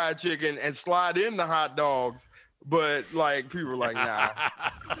the fried chicken and slide in the hot dogs, but like people were like, "Nah,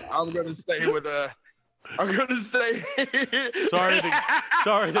 I'm gonna stay with I'm gonna stay." Sorry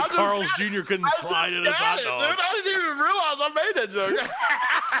that Carl's Jr. couldn't slide in his hot dog. Dude, I didn't even realize I made that joke.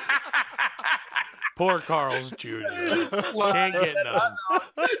 Poor Carl's Jr. Can't get none.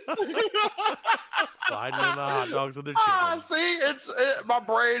 Sliding in the hot dogs with their chicken. See, my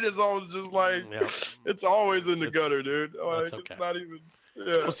brain is on just like it's always in the gutter, dude. That's Like, okay. It's not even.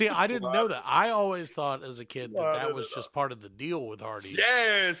 Yeah. Well, see, I didn't know that. I always thought as a kid that was just part of the deal with Hardee's.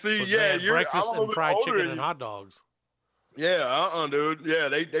 Yeah, see, was yeah, they had you're breakfast I'm a little and bit fried older chicken than and you. hot dogs. Yeah, dude. Yeah,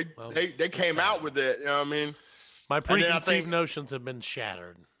 they came out with it. You know what I mean? My And then I preconceived think- notions have been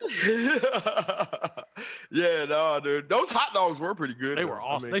shattered. Yeah, no, dude. Those hot dogs were pretty good. They though. were I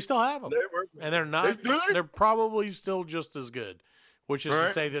awesome. mean, They still have them, they were. and they're not. Do they? They're probably still just as good, which is to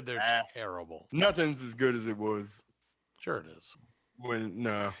Right? say that they're Nah. terrible. Nothing's as good as it was Sure, it is. when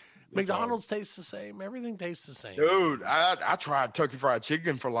no. McDonald's tastes the same. Everything tastes the same. Dude, I tried Kentucky Fried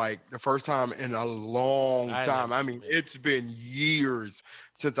Chicken for like the first time in a long I time. know. I mean, it's been years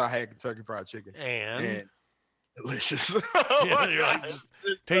since I had Kentucky Fried Chicken. And delicious. yeah, you're like, just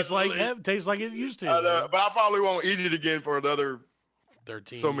tastes like it used to. I know, but I probably won't eat it again for another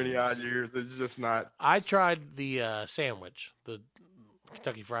 13. so many odd years. It's just not. I tried the sandwich, the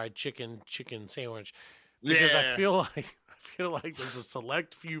Kentucky Fried Chicken sandwich, because I Yeah. feel like there's a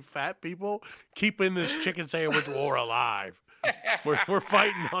select few fat people keeping this chicken sandwich war alive. We're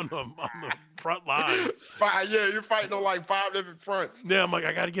fighting on the front lines. Yeah, you're fighting on like 5 different fronts. Yeah, I'm like,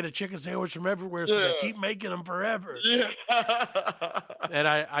 I got to get a chicken sandwich from everywhere, so they Yeah. keep making them forever. Yeah. And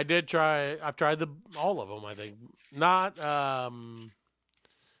I did try. I've tried all of them. I think not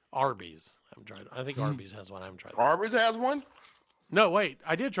Arby's. I think Arby's has one. I haven't tried. That. Arby's has one? No, wait.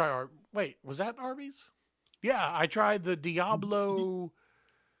 I did try Wait, was that Arby's? Yeah, I tried the Diablo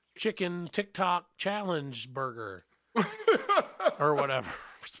Chicken TikTok Challenge Burger or whatever,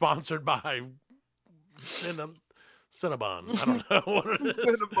 sponsored by Cinnabon. I don't know what it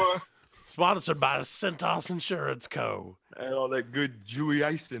is. Cinnabon. Sponsored by Centos Insurance Co. And all that good Jewy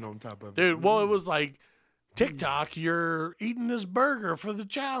icing on top of it. Dude, well, it was like, TikTok, you're eating this burger for the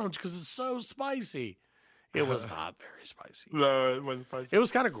challenge because it's so spicy. It was not very spicy. No, it wasn't spicy. It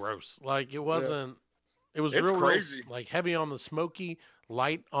was kind of gross. Like, it wasn't, it was It's real, crazy. like heavy on the smoky,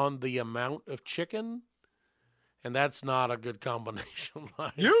 light on the amount of chicken. And that's not a good combination.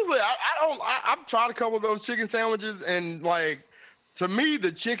 Like, Usually, I've tried a couple of those chicken sandwiches, and like to me,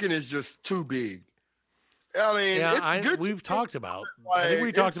 the chicken is just too big. I mean, it's good. We've talked about. Like, I think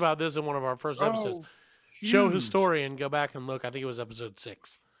we talked about this in one of our first episodes. Show Historian, go back and look. I think it was episode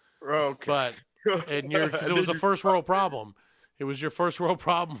 6. Okay. But because it was a first world problem. It was your first world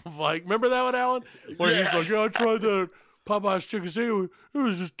problem of like, remember that one, Alan? Where he's like, I tried that Popeye's chicken sandwich. It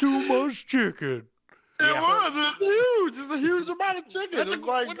was just too much chicken. It was. It's huge. It's a huge amount of chicken. It's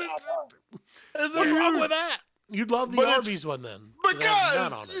like, what's wrong with that? You'd love the Arby's one then.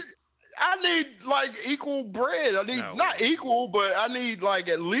 Because I need like equal bread. I need not equal, but I need like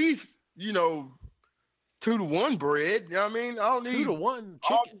at least 2-to-1 bread. You know what I mean? I don't need 2-to-1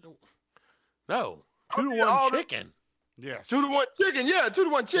 chicken. No, 2-to-1 chicken. Yes. 2-to-1 chicken. Yeah,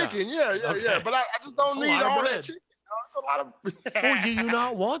 2-to-1 chicken. Yeah. But I just don't need all that chicken. A lot of. Well, do you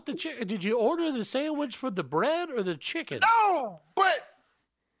not want the chicken? Did you order the sandwich for the bread or the chicken? No, but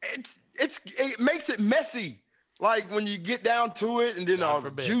it makes it messy. Like when you get down to it, and then all the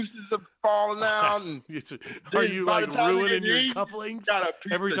juices are falling out, and are you like ruining your cufflinks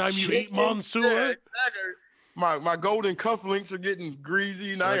every time you eat Monsieur? Yeah, exactly. My golden cufflinks are getting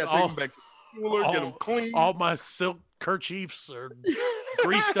greasy. Now I gotta take them back to the cooler, get them clean. All my silk kerchiefs are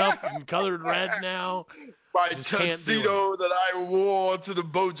greased up and colored red now. My tuxedo that I wore to the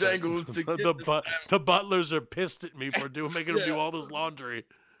Bojangles to get the butlers are pissed at me for making them do all this laundry.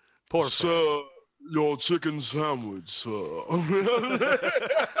 Poor sir, your chicken sandwich, sir.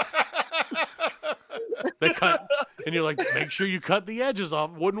 They cut, and you're like, make sure you cut the edges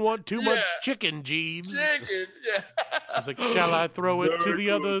off. Wouldn't want too much chicken, Jeeves. Chicken, yeah. I was like, shall I throw it to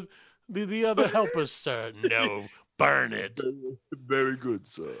the other helpers, sir? No. Burn it. Very good,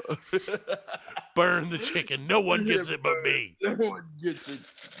 sir. Burn the chicken. No one gets it but me. No one gets it.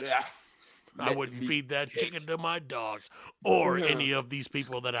 Yeah. I wouldn't feed that chicken to my dogs or any of these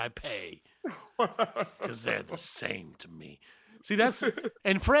people that I pay because they're the same to me. See,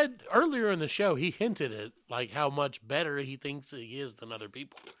 and Fred, earlier in the show, he hinted at like how much better he thinks he is than other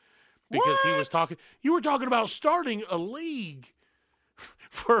people because you were talking about starting a league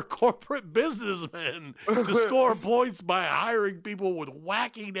for corporate businessmen to score points by hiring people with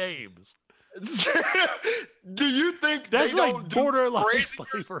wacky names. Do you think that's they like don't borderline do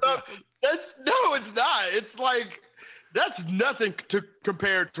slavery? No, it's not. It's like that's nothing to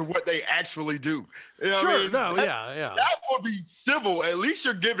compare to what they actually do. You know what I mean? That would be civil. At least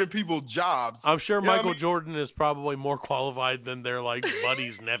you're giving people jobs. I'm sure Michael Jordan is probably more qualified than their like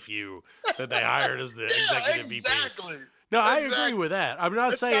buddy's nephew that they hired as the executive VP. Exactly. No, I agree with that. I'm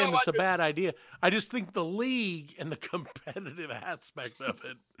not saying it's a bad idea. I just think the league and the competitive aspect of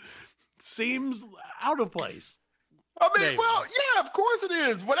it seems out of place. I mean, well, yeah, of course it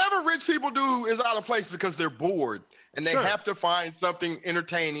is. Whatever rich people do is out of place because they're bored and they have to find something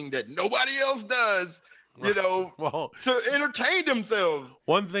entertaining that nobody else does, to entertain themselves.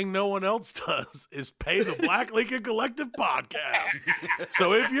 One thing no one else does is pay the Black Lincoln Collective podcast.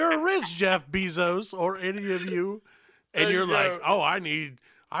 So if you're rich, Jeff Bezos, or any of you, and you're like,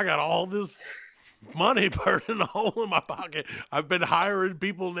 I got all this money burning a hole in my pocket. I've been hiring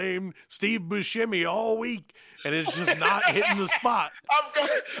people named Steve Buscemi all week, and it's just not hitting the spot.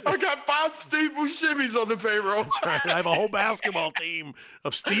 I've got 5 Steve Buscemis on the payroll. That's right. I have a whole basketball team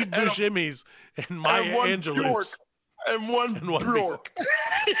of Steve Buscemis and Maya Angelou. And one Bjork.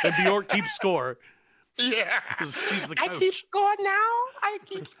 And Bjork keeps score. Yeah. She's the coach. I keep score now. I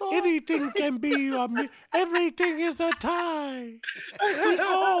keep score. Anything can be. Everything is a tie. We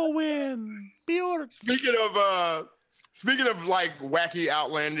all win. Bjork. Speaking of like wacky,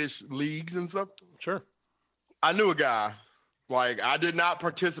 outlandish leagues and stuff. Sure. I knew a guy. Like I did not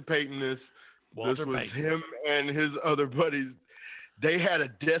participate in this. This was him and his other buddies. They had a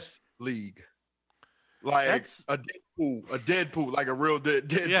death league. Like a Deadpool, like a real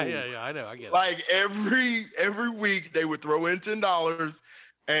Deadpool. Yeah, I know, I get it. Like every week they would throw in $10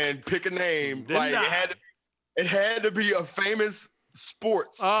 and pick a name. It had to be a famous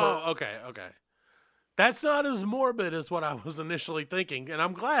sports. Okay. That's not as morbid as what I was initially thinking, and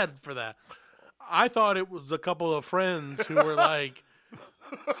I'm glad for that. I thought it was a couple of friends who were like,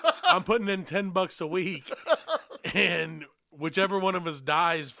 I'm putting in $10 a week, and whichever one of us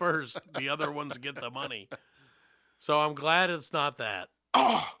dies first, the other ones get the money. So I'm glad it's not that.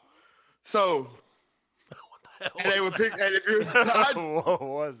 Oh, so what the hell and they would pick. And if you died, what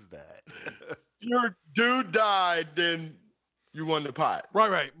was that? Your dude died, then you won the pot.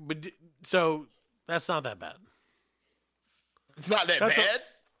 Right. But so that's not that bad. It's not that bad.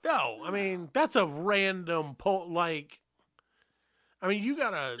 No, I mean that's a random you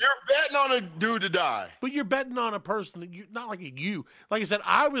gotta. You're betting on a dude to die, but you're betting on a person that not like you. Like I said,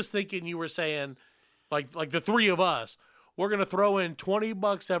 I was thinking you were saying, like the three of us, we're going to throw in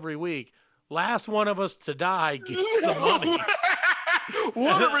 $20 every week. Last one of us to die gets the money.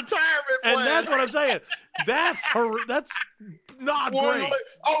 What a retirement plan. And that's what I'm saying. That's not great.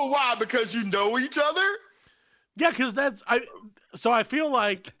 Oh, why? Because you know each other? Yeah, because I feel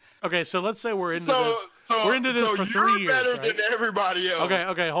like, okay, so let's say we're into this. We're into this for 3 years. Better right? than everybody else.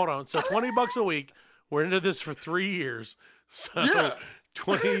 Okay, hold on. So $20 a week. We're into this for 3 years. So Yeah.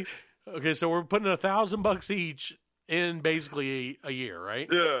 20. Okay, so we're putting $1,000 each in basically a year, right?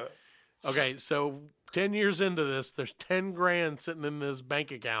 Yeah. Okay, so 10 years into this, there's 10 grand sitting in this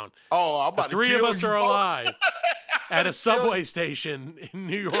bank account. Oh, I'm about The three to of kill us you are both. alive at a subway station in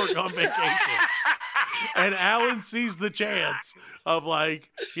New York on vacation. And Alan sees the chance of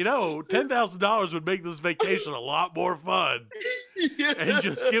 $10,000 would make this vacation a lot more fun. And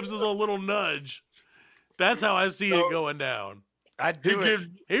just gives us a little nudge. That's how I see it going down. I'd do it.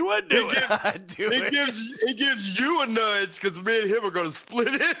 He would do it. I'd do it. It gives you a nudge because me and him are going to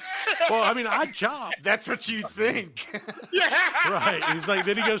split it. Well, I mean, I'd chop. That's what you think. Right. He's like,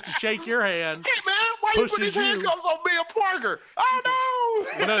 then he goes to shake your hand. Hey, man, why you put Pushes these you. handcuffs on me and Parker? Oh, no.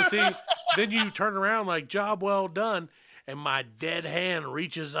 Well, no, see, then you turn around like, job well done, and my dead hand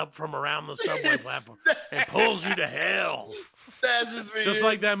reaches up from around the subway platform and pulls you to hell. That's just me. Just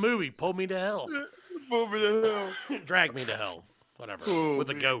like that movie, Pull Me to Hell. Pull me to hell. Drag Me to Hell. Whatever. Pull With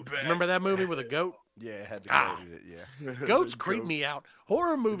a me goat. back. Remember that movie with a goat? Yeah, it had the Ah. goat in it, yeah. Goats creep me out.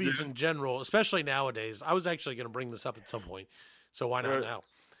 Horror movies in general, especially nowadays. I was actually going to bring this up at some point, so why not Right. now?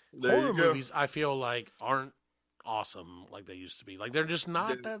 There Horror you go. movies, I feel like, aren't awesome like they used to be. Like, they're just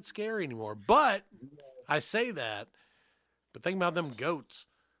not that scary anymore. But I say that, but think about them goats.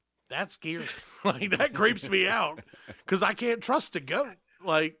 That scares me. Like, that creeps me out because I can't trust a goat.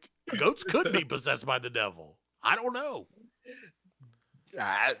 Like, goats could be possessed by the devil. I don't know.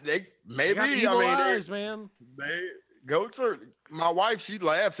 They maybe. They got evil I mean, eyes, man. goats are. My wife, she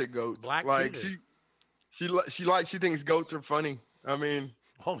laughs at goats. Black like Peter. she thinks goats are funny. I mean,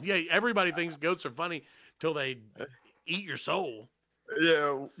 Oh, yeah, everybody thinks goats are funny till they eat your soul.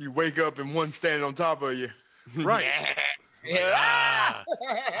 yeah, you wake up and one standing on top of you. Right. Yeah. Ah,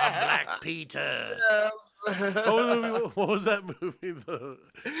 I'm Black Peter. What was that movie? Crap,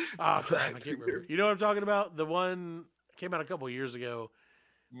 I can't remember. You know what I'm talking about? The one came out a couple years ago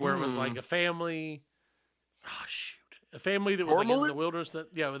where it was like a family. Oh, shoot. A family that was like in the wilderness.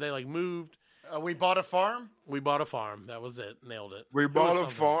 Where they like moved. We bought a farm? We bought a farm. That was it. Nailed it. We It bought was a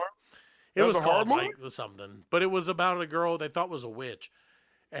something. farm. It That was was a horror called movie? like something, but it was about a girl they thought was a witch,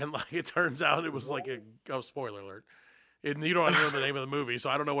 and like it turns out it was like spoiler alert. And you don't even know the name of the movie, so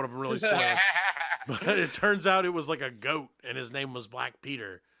I don't know what I'm really spoiling. But it turns out it was like a goat, and his name was Black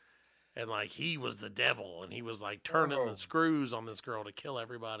Peter, and like he was the devil, and he was like turning the screws on this girl to kill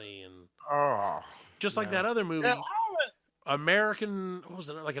everybody, and Oh, just like that other movie. American, what was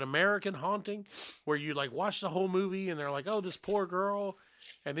it, like an American Haunting, where you like watch the whole movie and they're like, oh, this poor girl,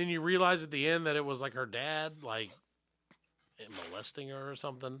 and then you realize at the end that it was like her dad like molesting her or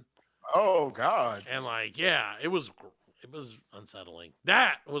something, oh God. and like it was unsettling.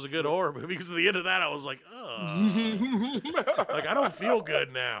 That was a good horror movie because at the end of that I was like, like I don't feel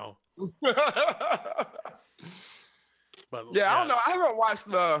good now. But Yeah, I don't know. I haven't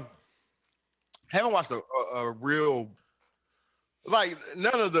watched a real, like,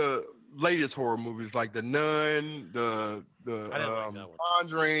 none of the latest horror movies, like The Nun, the I didn't like that one.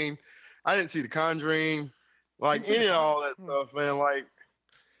 Conjuring. I didn't see The Conjuring, like any of all that stuff, man. Like,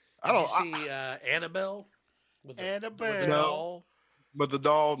 I don't. Did you see Annabelle? With the Annabelle. doll? But the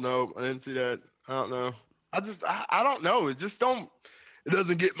doll, no, I didn't see that. I don't know. I don't know. It just don't. It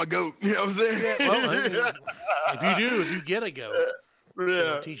doesn't get my goat. You know what I'm saying? Well, I mean, if you get a goat, yeah.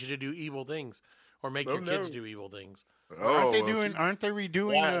 it'll teach you to do evil things or make Oh, your kids no. do evil things. Aren't they well, doing? Aren't they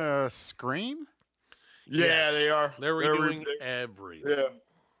redoing Scream? Yeah, Yes. they are. They're redoing everything.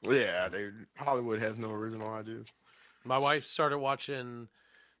 Yeah. Hollywood has no original ideas. My wife started watching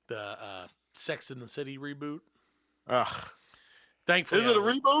the Sex in the City reboot. Ugh. Thankfully, Is it a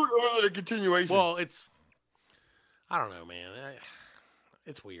reboot or is it a continuation? well, I don't know, man.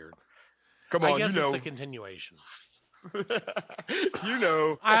 It's weird. Come I on, guess you know. it's a continuation. You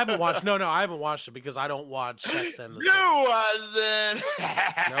know. I haven't watched. No, I haven't watched it because I don't watch Sex and the You City. wasn't.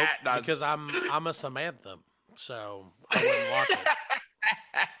 Nope, No, because I'm a Samantha, so I wouldn't watch it.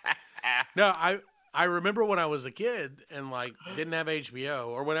 No, I remember when I was a kid and like didn't have HBO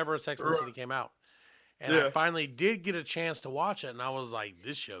or whenever Sex and the City came out, and I finally did get a chance to watch it, and I was like,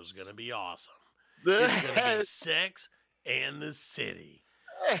 "This show's gonna be awesome. It's gonna be Sex and the City."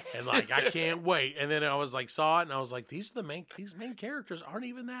 And like, I can't wait. And then I was like, saw it, and I was like, these main characters aren't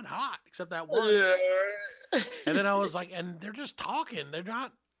even that hot, except that one. Yeah. And then I was like, and they're just talking. They're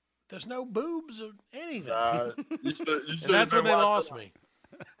not. There's no boobs or anything. You should and that's when they lost me.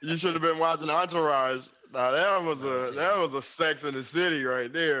 You should have been watching Entourage. Now that was a Sex in the City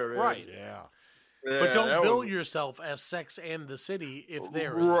right there, man. Right. Yeah. But don't bill yourself as Sex and the City if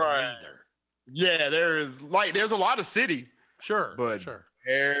there is neither. Yeah, there's a lot of city. Sure, but sure.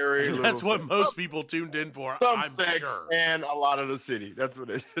 Very little. That's what most people tuned in for. Some I'm sex sure. and a lot of the city. That's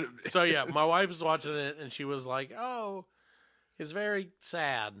what it should have been. So yeah, my wife was watching it and she was like, "Oh, it's very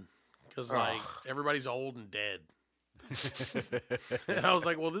sad because like everybody's old and dead." And I was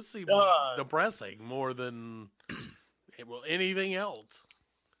like, "Well, this seems depressing more than anything else."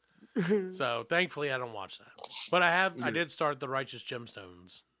 So thankfully, I don't watch that, but I did start The Righteous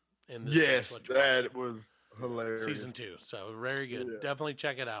Gemstones. In this yes, that was hilarious. Season 2, so very good. Yeah. Definitely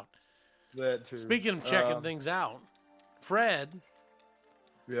check it out. That too. Speaking of checking things out, Fred.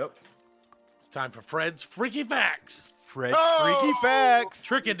 Yep. It's time for Fred's Freaky Facts. Fred's Freaky Facts.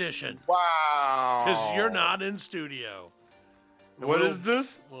 Trick edition. Wow. Because you're not in studio. And what is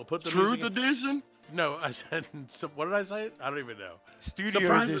this? We'll put the Truth edition? No, I said, what did I say? I don't even know.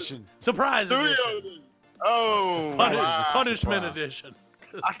 Studio edition. Surprise edition. Oh, punishment edition.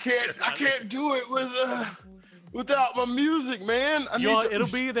 I can't do it without my music, man. It'll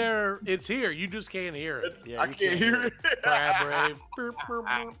be there. It's here. You just can't hear it. Yeah, I can't hear it. Crab rave.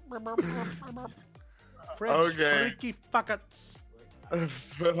 Okay. Freaky fuckets.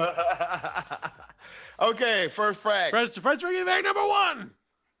 Okay, first fact. Fred's Freaky Fact number 1.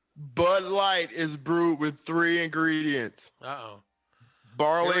 Bud Light is brewed with 3 ingredients. Uh-oh.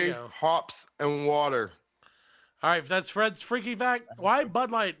 Barley, hops, and water. All right, if that's Fred's Freaky Fact, why Bud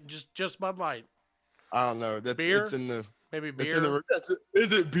Light? Just Bud Light. I don't know. That's beer? It's in the maybe beer.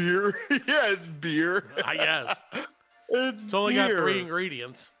 Is it beer? Yeah, it's beer. I guess. It's only beer. got 3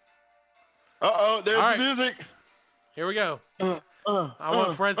 ingredients. There's music. Here we go. I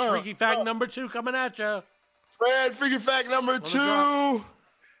want Fred's Freaky Fact number 2 coming at you. Fred Freaky Fact number 2.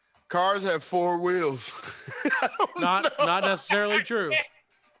 Cars have 4 wheels. Not necessarily true.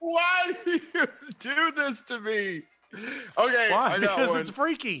 Why do you do this to me? Okay, why? I got Because one. it's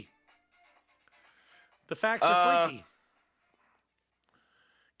freaky. The facts are freaky.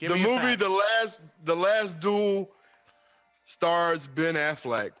 The movie The Last Duel stars Ben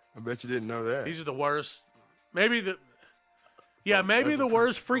Affleck. I bet you didn't know that. These are the worst. Maybe the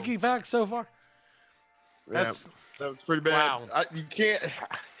worst freaky fact so far. That was pretty bad. Wow. You can't.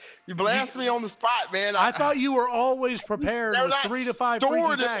 You blast me on the spot, man. I thought you were always prepared with 3 to 5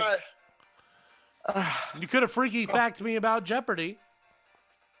 freaky facts. You could have freaky fact me about Jeopardy.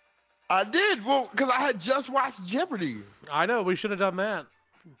 I did. Well, because I had just watched Jeopardy. I know. We should have done that.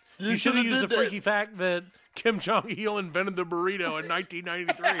 You should have used the freaky fact that Kim Jong-il invented the burrito in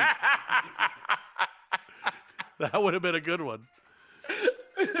 1993. That would have been a good one.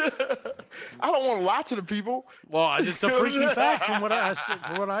 I don't want to lie to the people. Well, it's a freaky fact from what I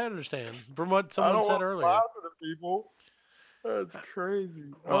understand, from what someone said earlier. I don't want to lie to the people. That's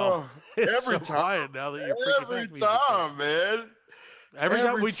crazy. Well, it's every so time, quiet now that you're freaky every fact music. time, man. Every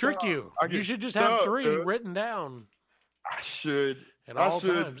time we trick you. You should just have 3 dude. written down. I should. At all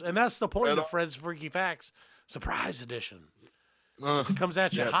times. And that's the point of Fred's Freaky Facts. Surprise edition. It comes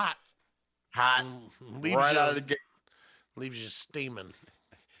at you hot. Hot. Right out of the gate. Leaves you steaming.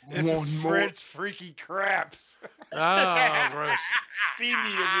 This is Fred's Freaky Craps. Oh, gross.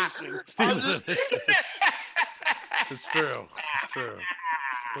 Steamy edition. Steamy edition. It's true. It's true.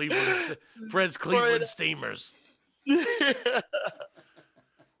 It's Fred's Cleveland Steamers.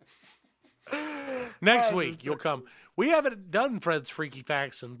 Next week, you'll come. We haven't done Fred's Freaky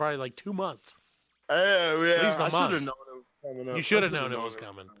Facts in probably like 2 months. Yeah. At least a I month. should have known it was coming up. You should have known it was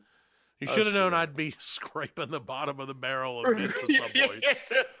coming. You should have known I'd be scraping the bottom of the barrel of bits at some point.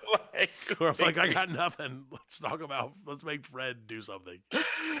 Where I'm like, I got nothing. Let's make Fred do something.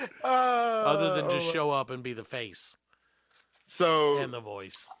 Other than just show up and be the face. And the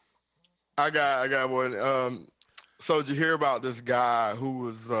voice. I got one. So did you hear about this guy who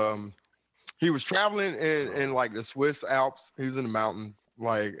was he was traveling in like the Swiss Alps. He was in the mountains,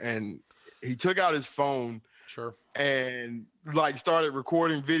 and he took out his phone. Sure. And started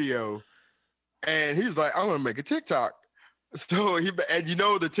recording video. And he's like, I'm gonna make a TikTok. So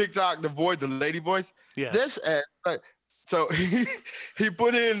the TikTok, the lady voice. Yes. So he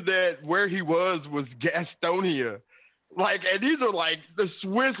put in that where he was Gastonia. And these are the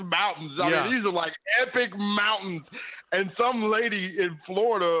Swiss mountains. I mean, these are epic mountains. And some lady in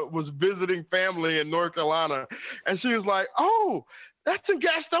Florida was visiting family in North Carolina. And she was like, oh, that's in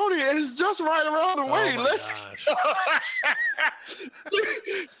Gastonia. It's just right around the way. my gosh.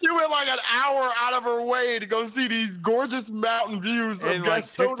 She went like an hour out of her way to go see these gorgeous mountain views And, of like,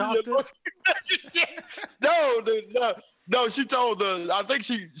 Gastonia. No, she told I think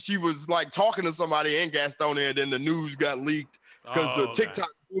she was like talking to somebody in Gastonia, and then the news got leaked because the TikTok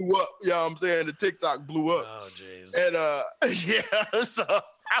blew up. You know what I'm saying? The TikTok blew up. Oh, jeez. And yeah, so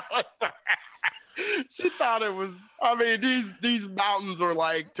I was she thought it was. I mean, these mountains are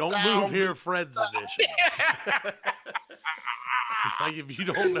like. Don't move here, Fred's edition. Like, if you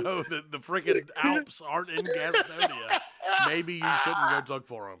don't know that the freaking Alps aren't in Gastonia, maybe you shouldn't go look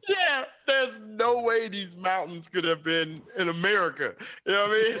for them. Yeah, there's no way these mountains could have been in America. You know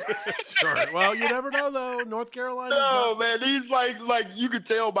what I mean? Sure. Well, you never know, though. North Carolina. No, man, these like you could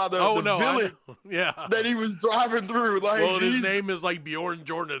tell by the village yeah. that he was driving through. Like, well, his name is like Bjorn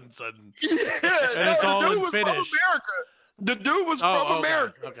Jorgensen. Yeah, and it's all the dude in was Finnish. from America. The dude was from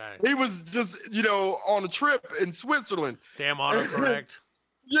America. Okay. He was just, on a trip in Switzerland. Damn autocorrect.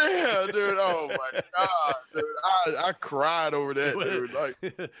 Yeah, dude. Oh my God, dude. I cried over that, dude. Like,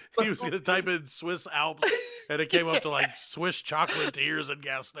 he was gonna type in Swiss Alps, and it came up to like Swiss chocolatiers in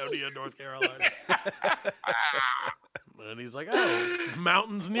Gastonia, North Carolina. And he's like, "Oh,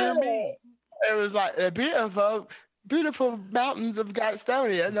 mountains near me." It was like a beautiful mountains of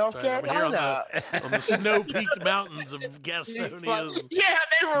Gastonia, North Carolina. On the snow-peaked mountains of Gastonia, yeah,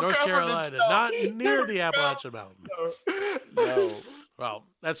 they were North covered in Carolina, snow. not near the Appalachian Mountains. No. Well,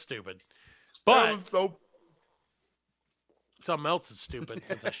 that's stupid. That But was so. something else is stupid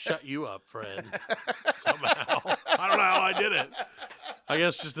since I shut you up, Fred. Somehow. I don't know how I did it. I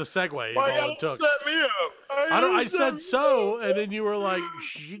guess just a segue is Why all y'all it took. set me up? I said so, and then you were like,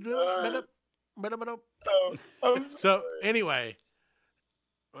 so anyway,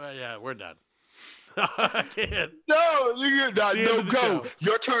 well, yeah, we're done. I can't. No, no, go. Show.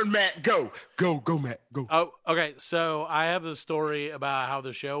 Your turn, Matt. Go, Matt. Go. Oh, okay. So I have the story about how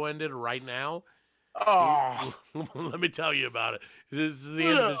the show ended right now. Oh, Let me tell you about it. This is the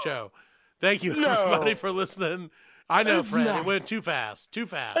end of the show. Thank you, everybody, for listening. I know, Fred. It went too fast. Too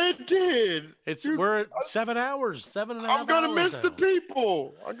fast. It did. We're at 7 hours, 7.5 hours. I'm gonna miss the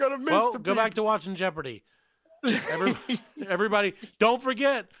people. I'm gonna miss the people. Go back to watching Jeopardy. Everybody, don't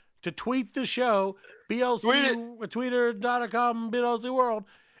forget to tweet the show, BLC, Twitter.com, BLC World,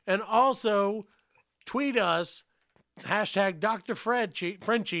 and also tweet us, hashtag Dr.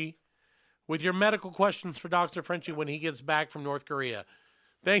 Frenchie, with your medical questions for Dr. Frenchie when he gets back from North Korea.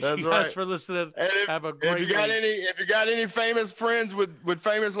 Thank you guys for listening. Have a great week. If you got any famous friends with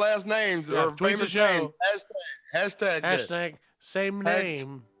famous last names or tweet famous the show. names, hashtag same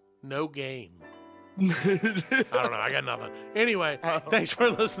name, no game. I don't know. I got nothing. Anyway, thanks for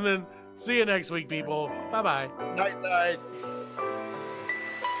listening. See you next week, people. Bye-bye. Night.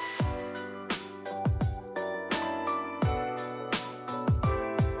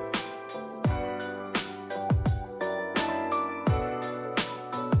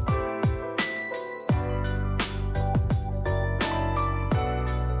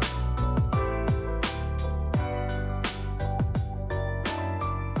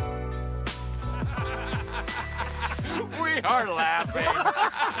 We are laughing.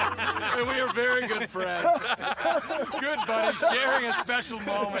 And we are very good friends. Good buddies, sharing a special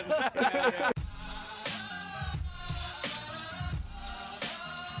moment.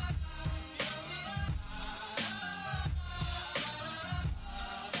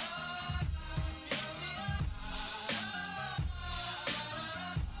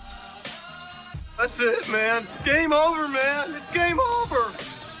 That's it, man. Game over, man. It's game over.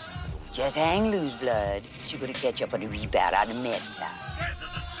 Just hang loose, blood. She's gonna catch up on the rebound on the med side.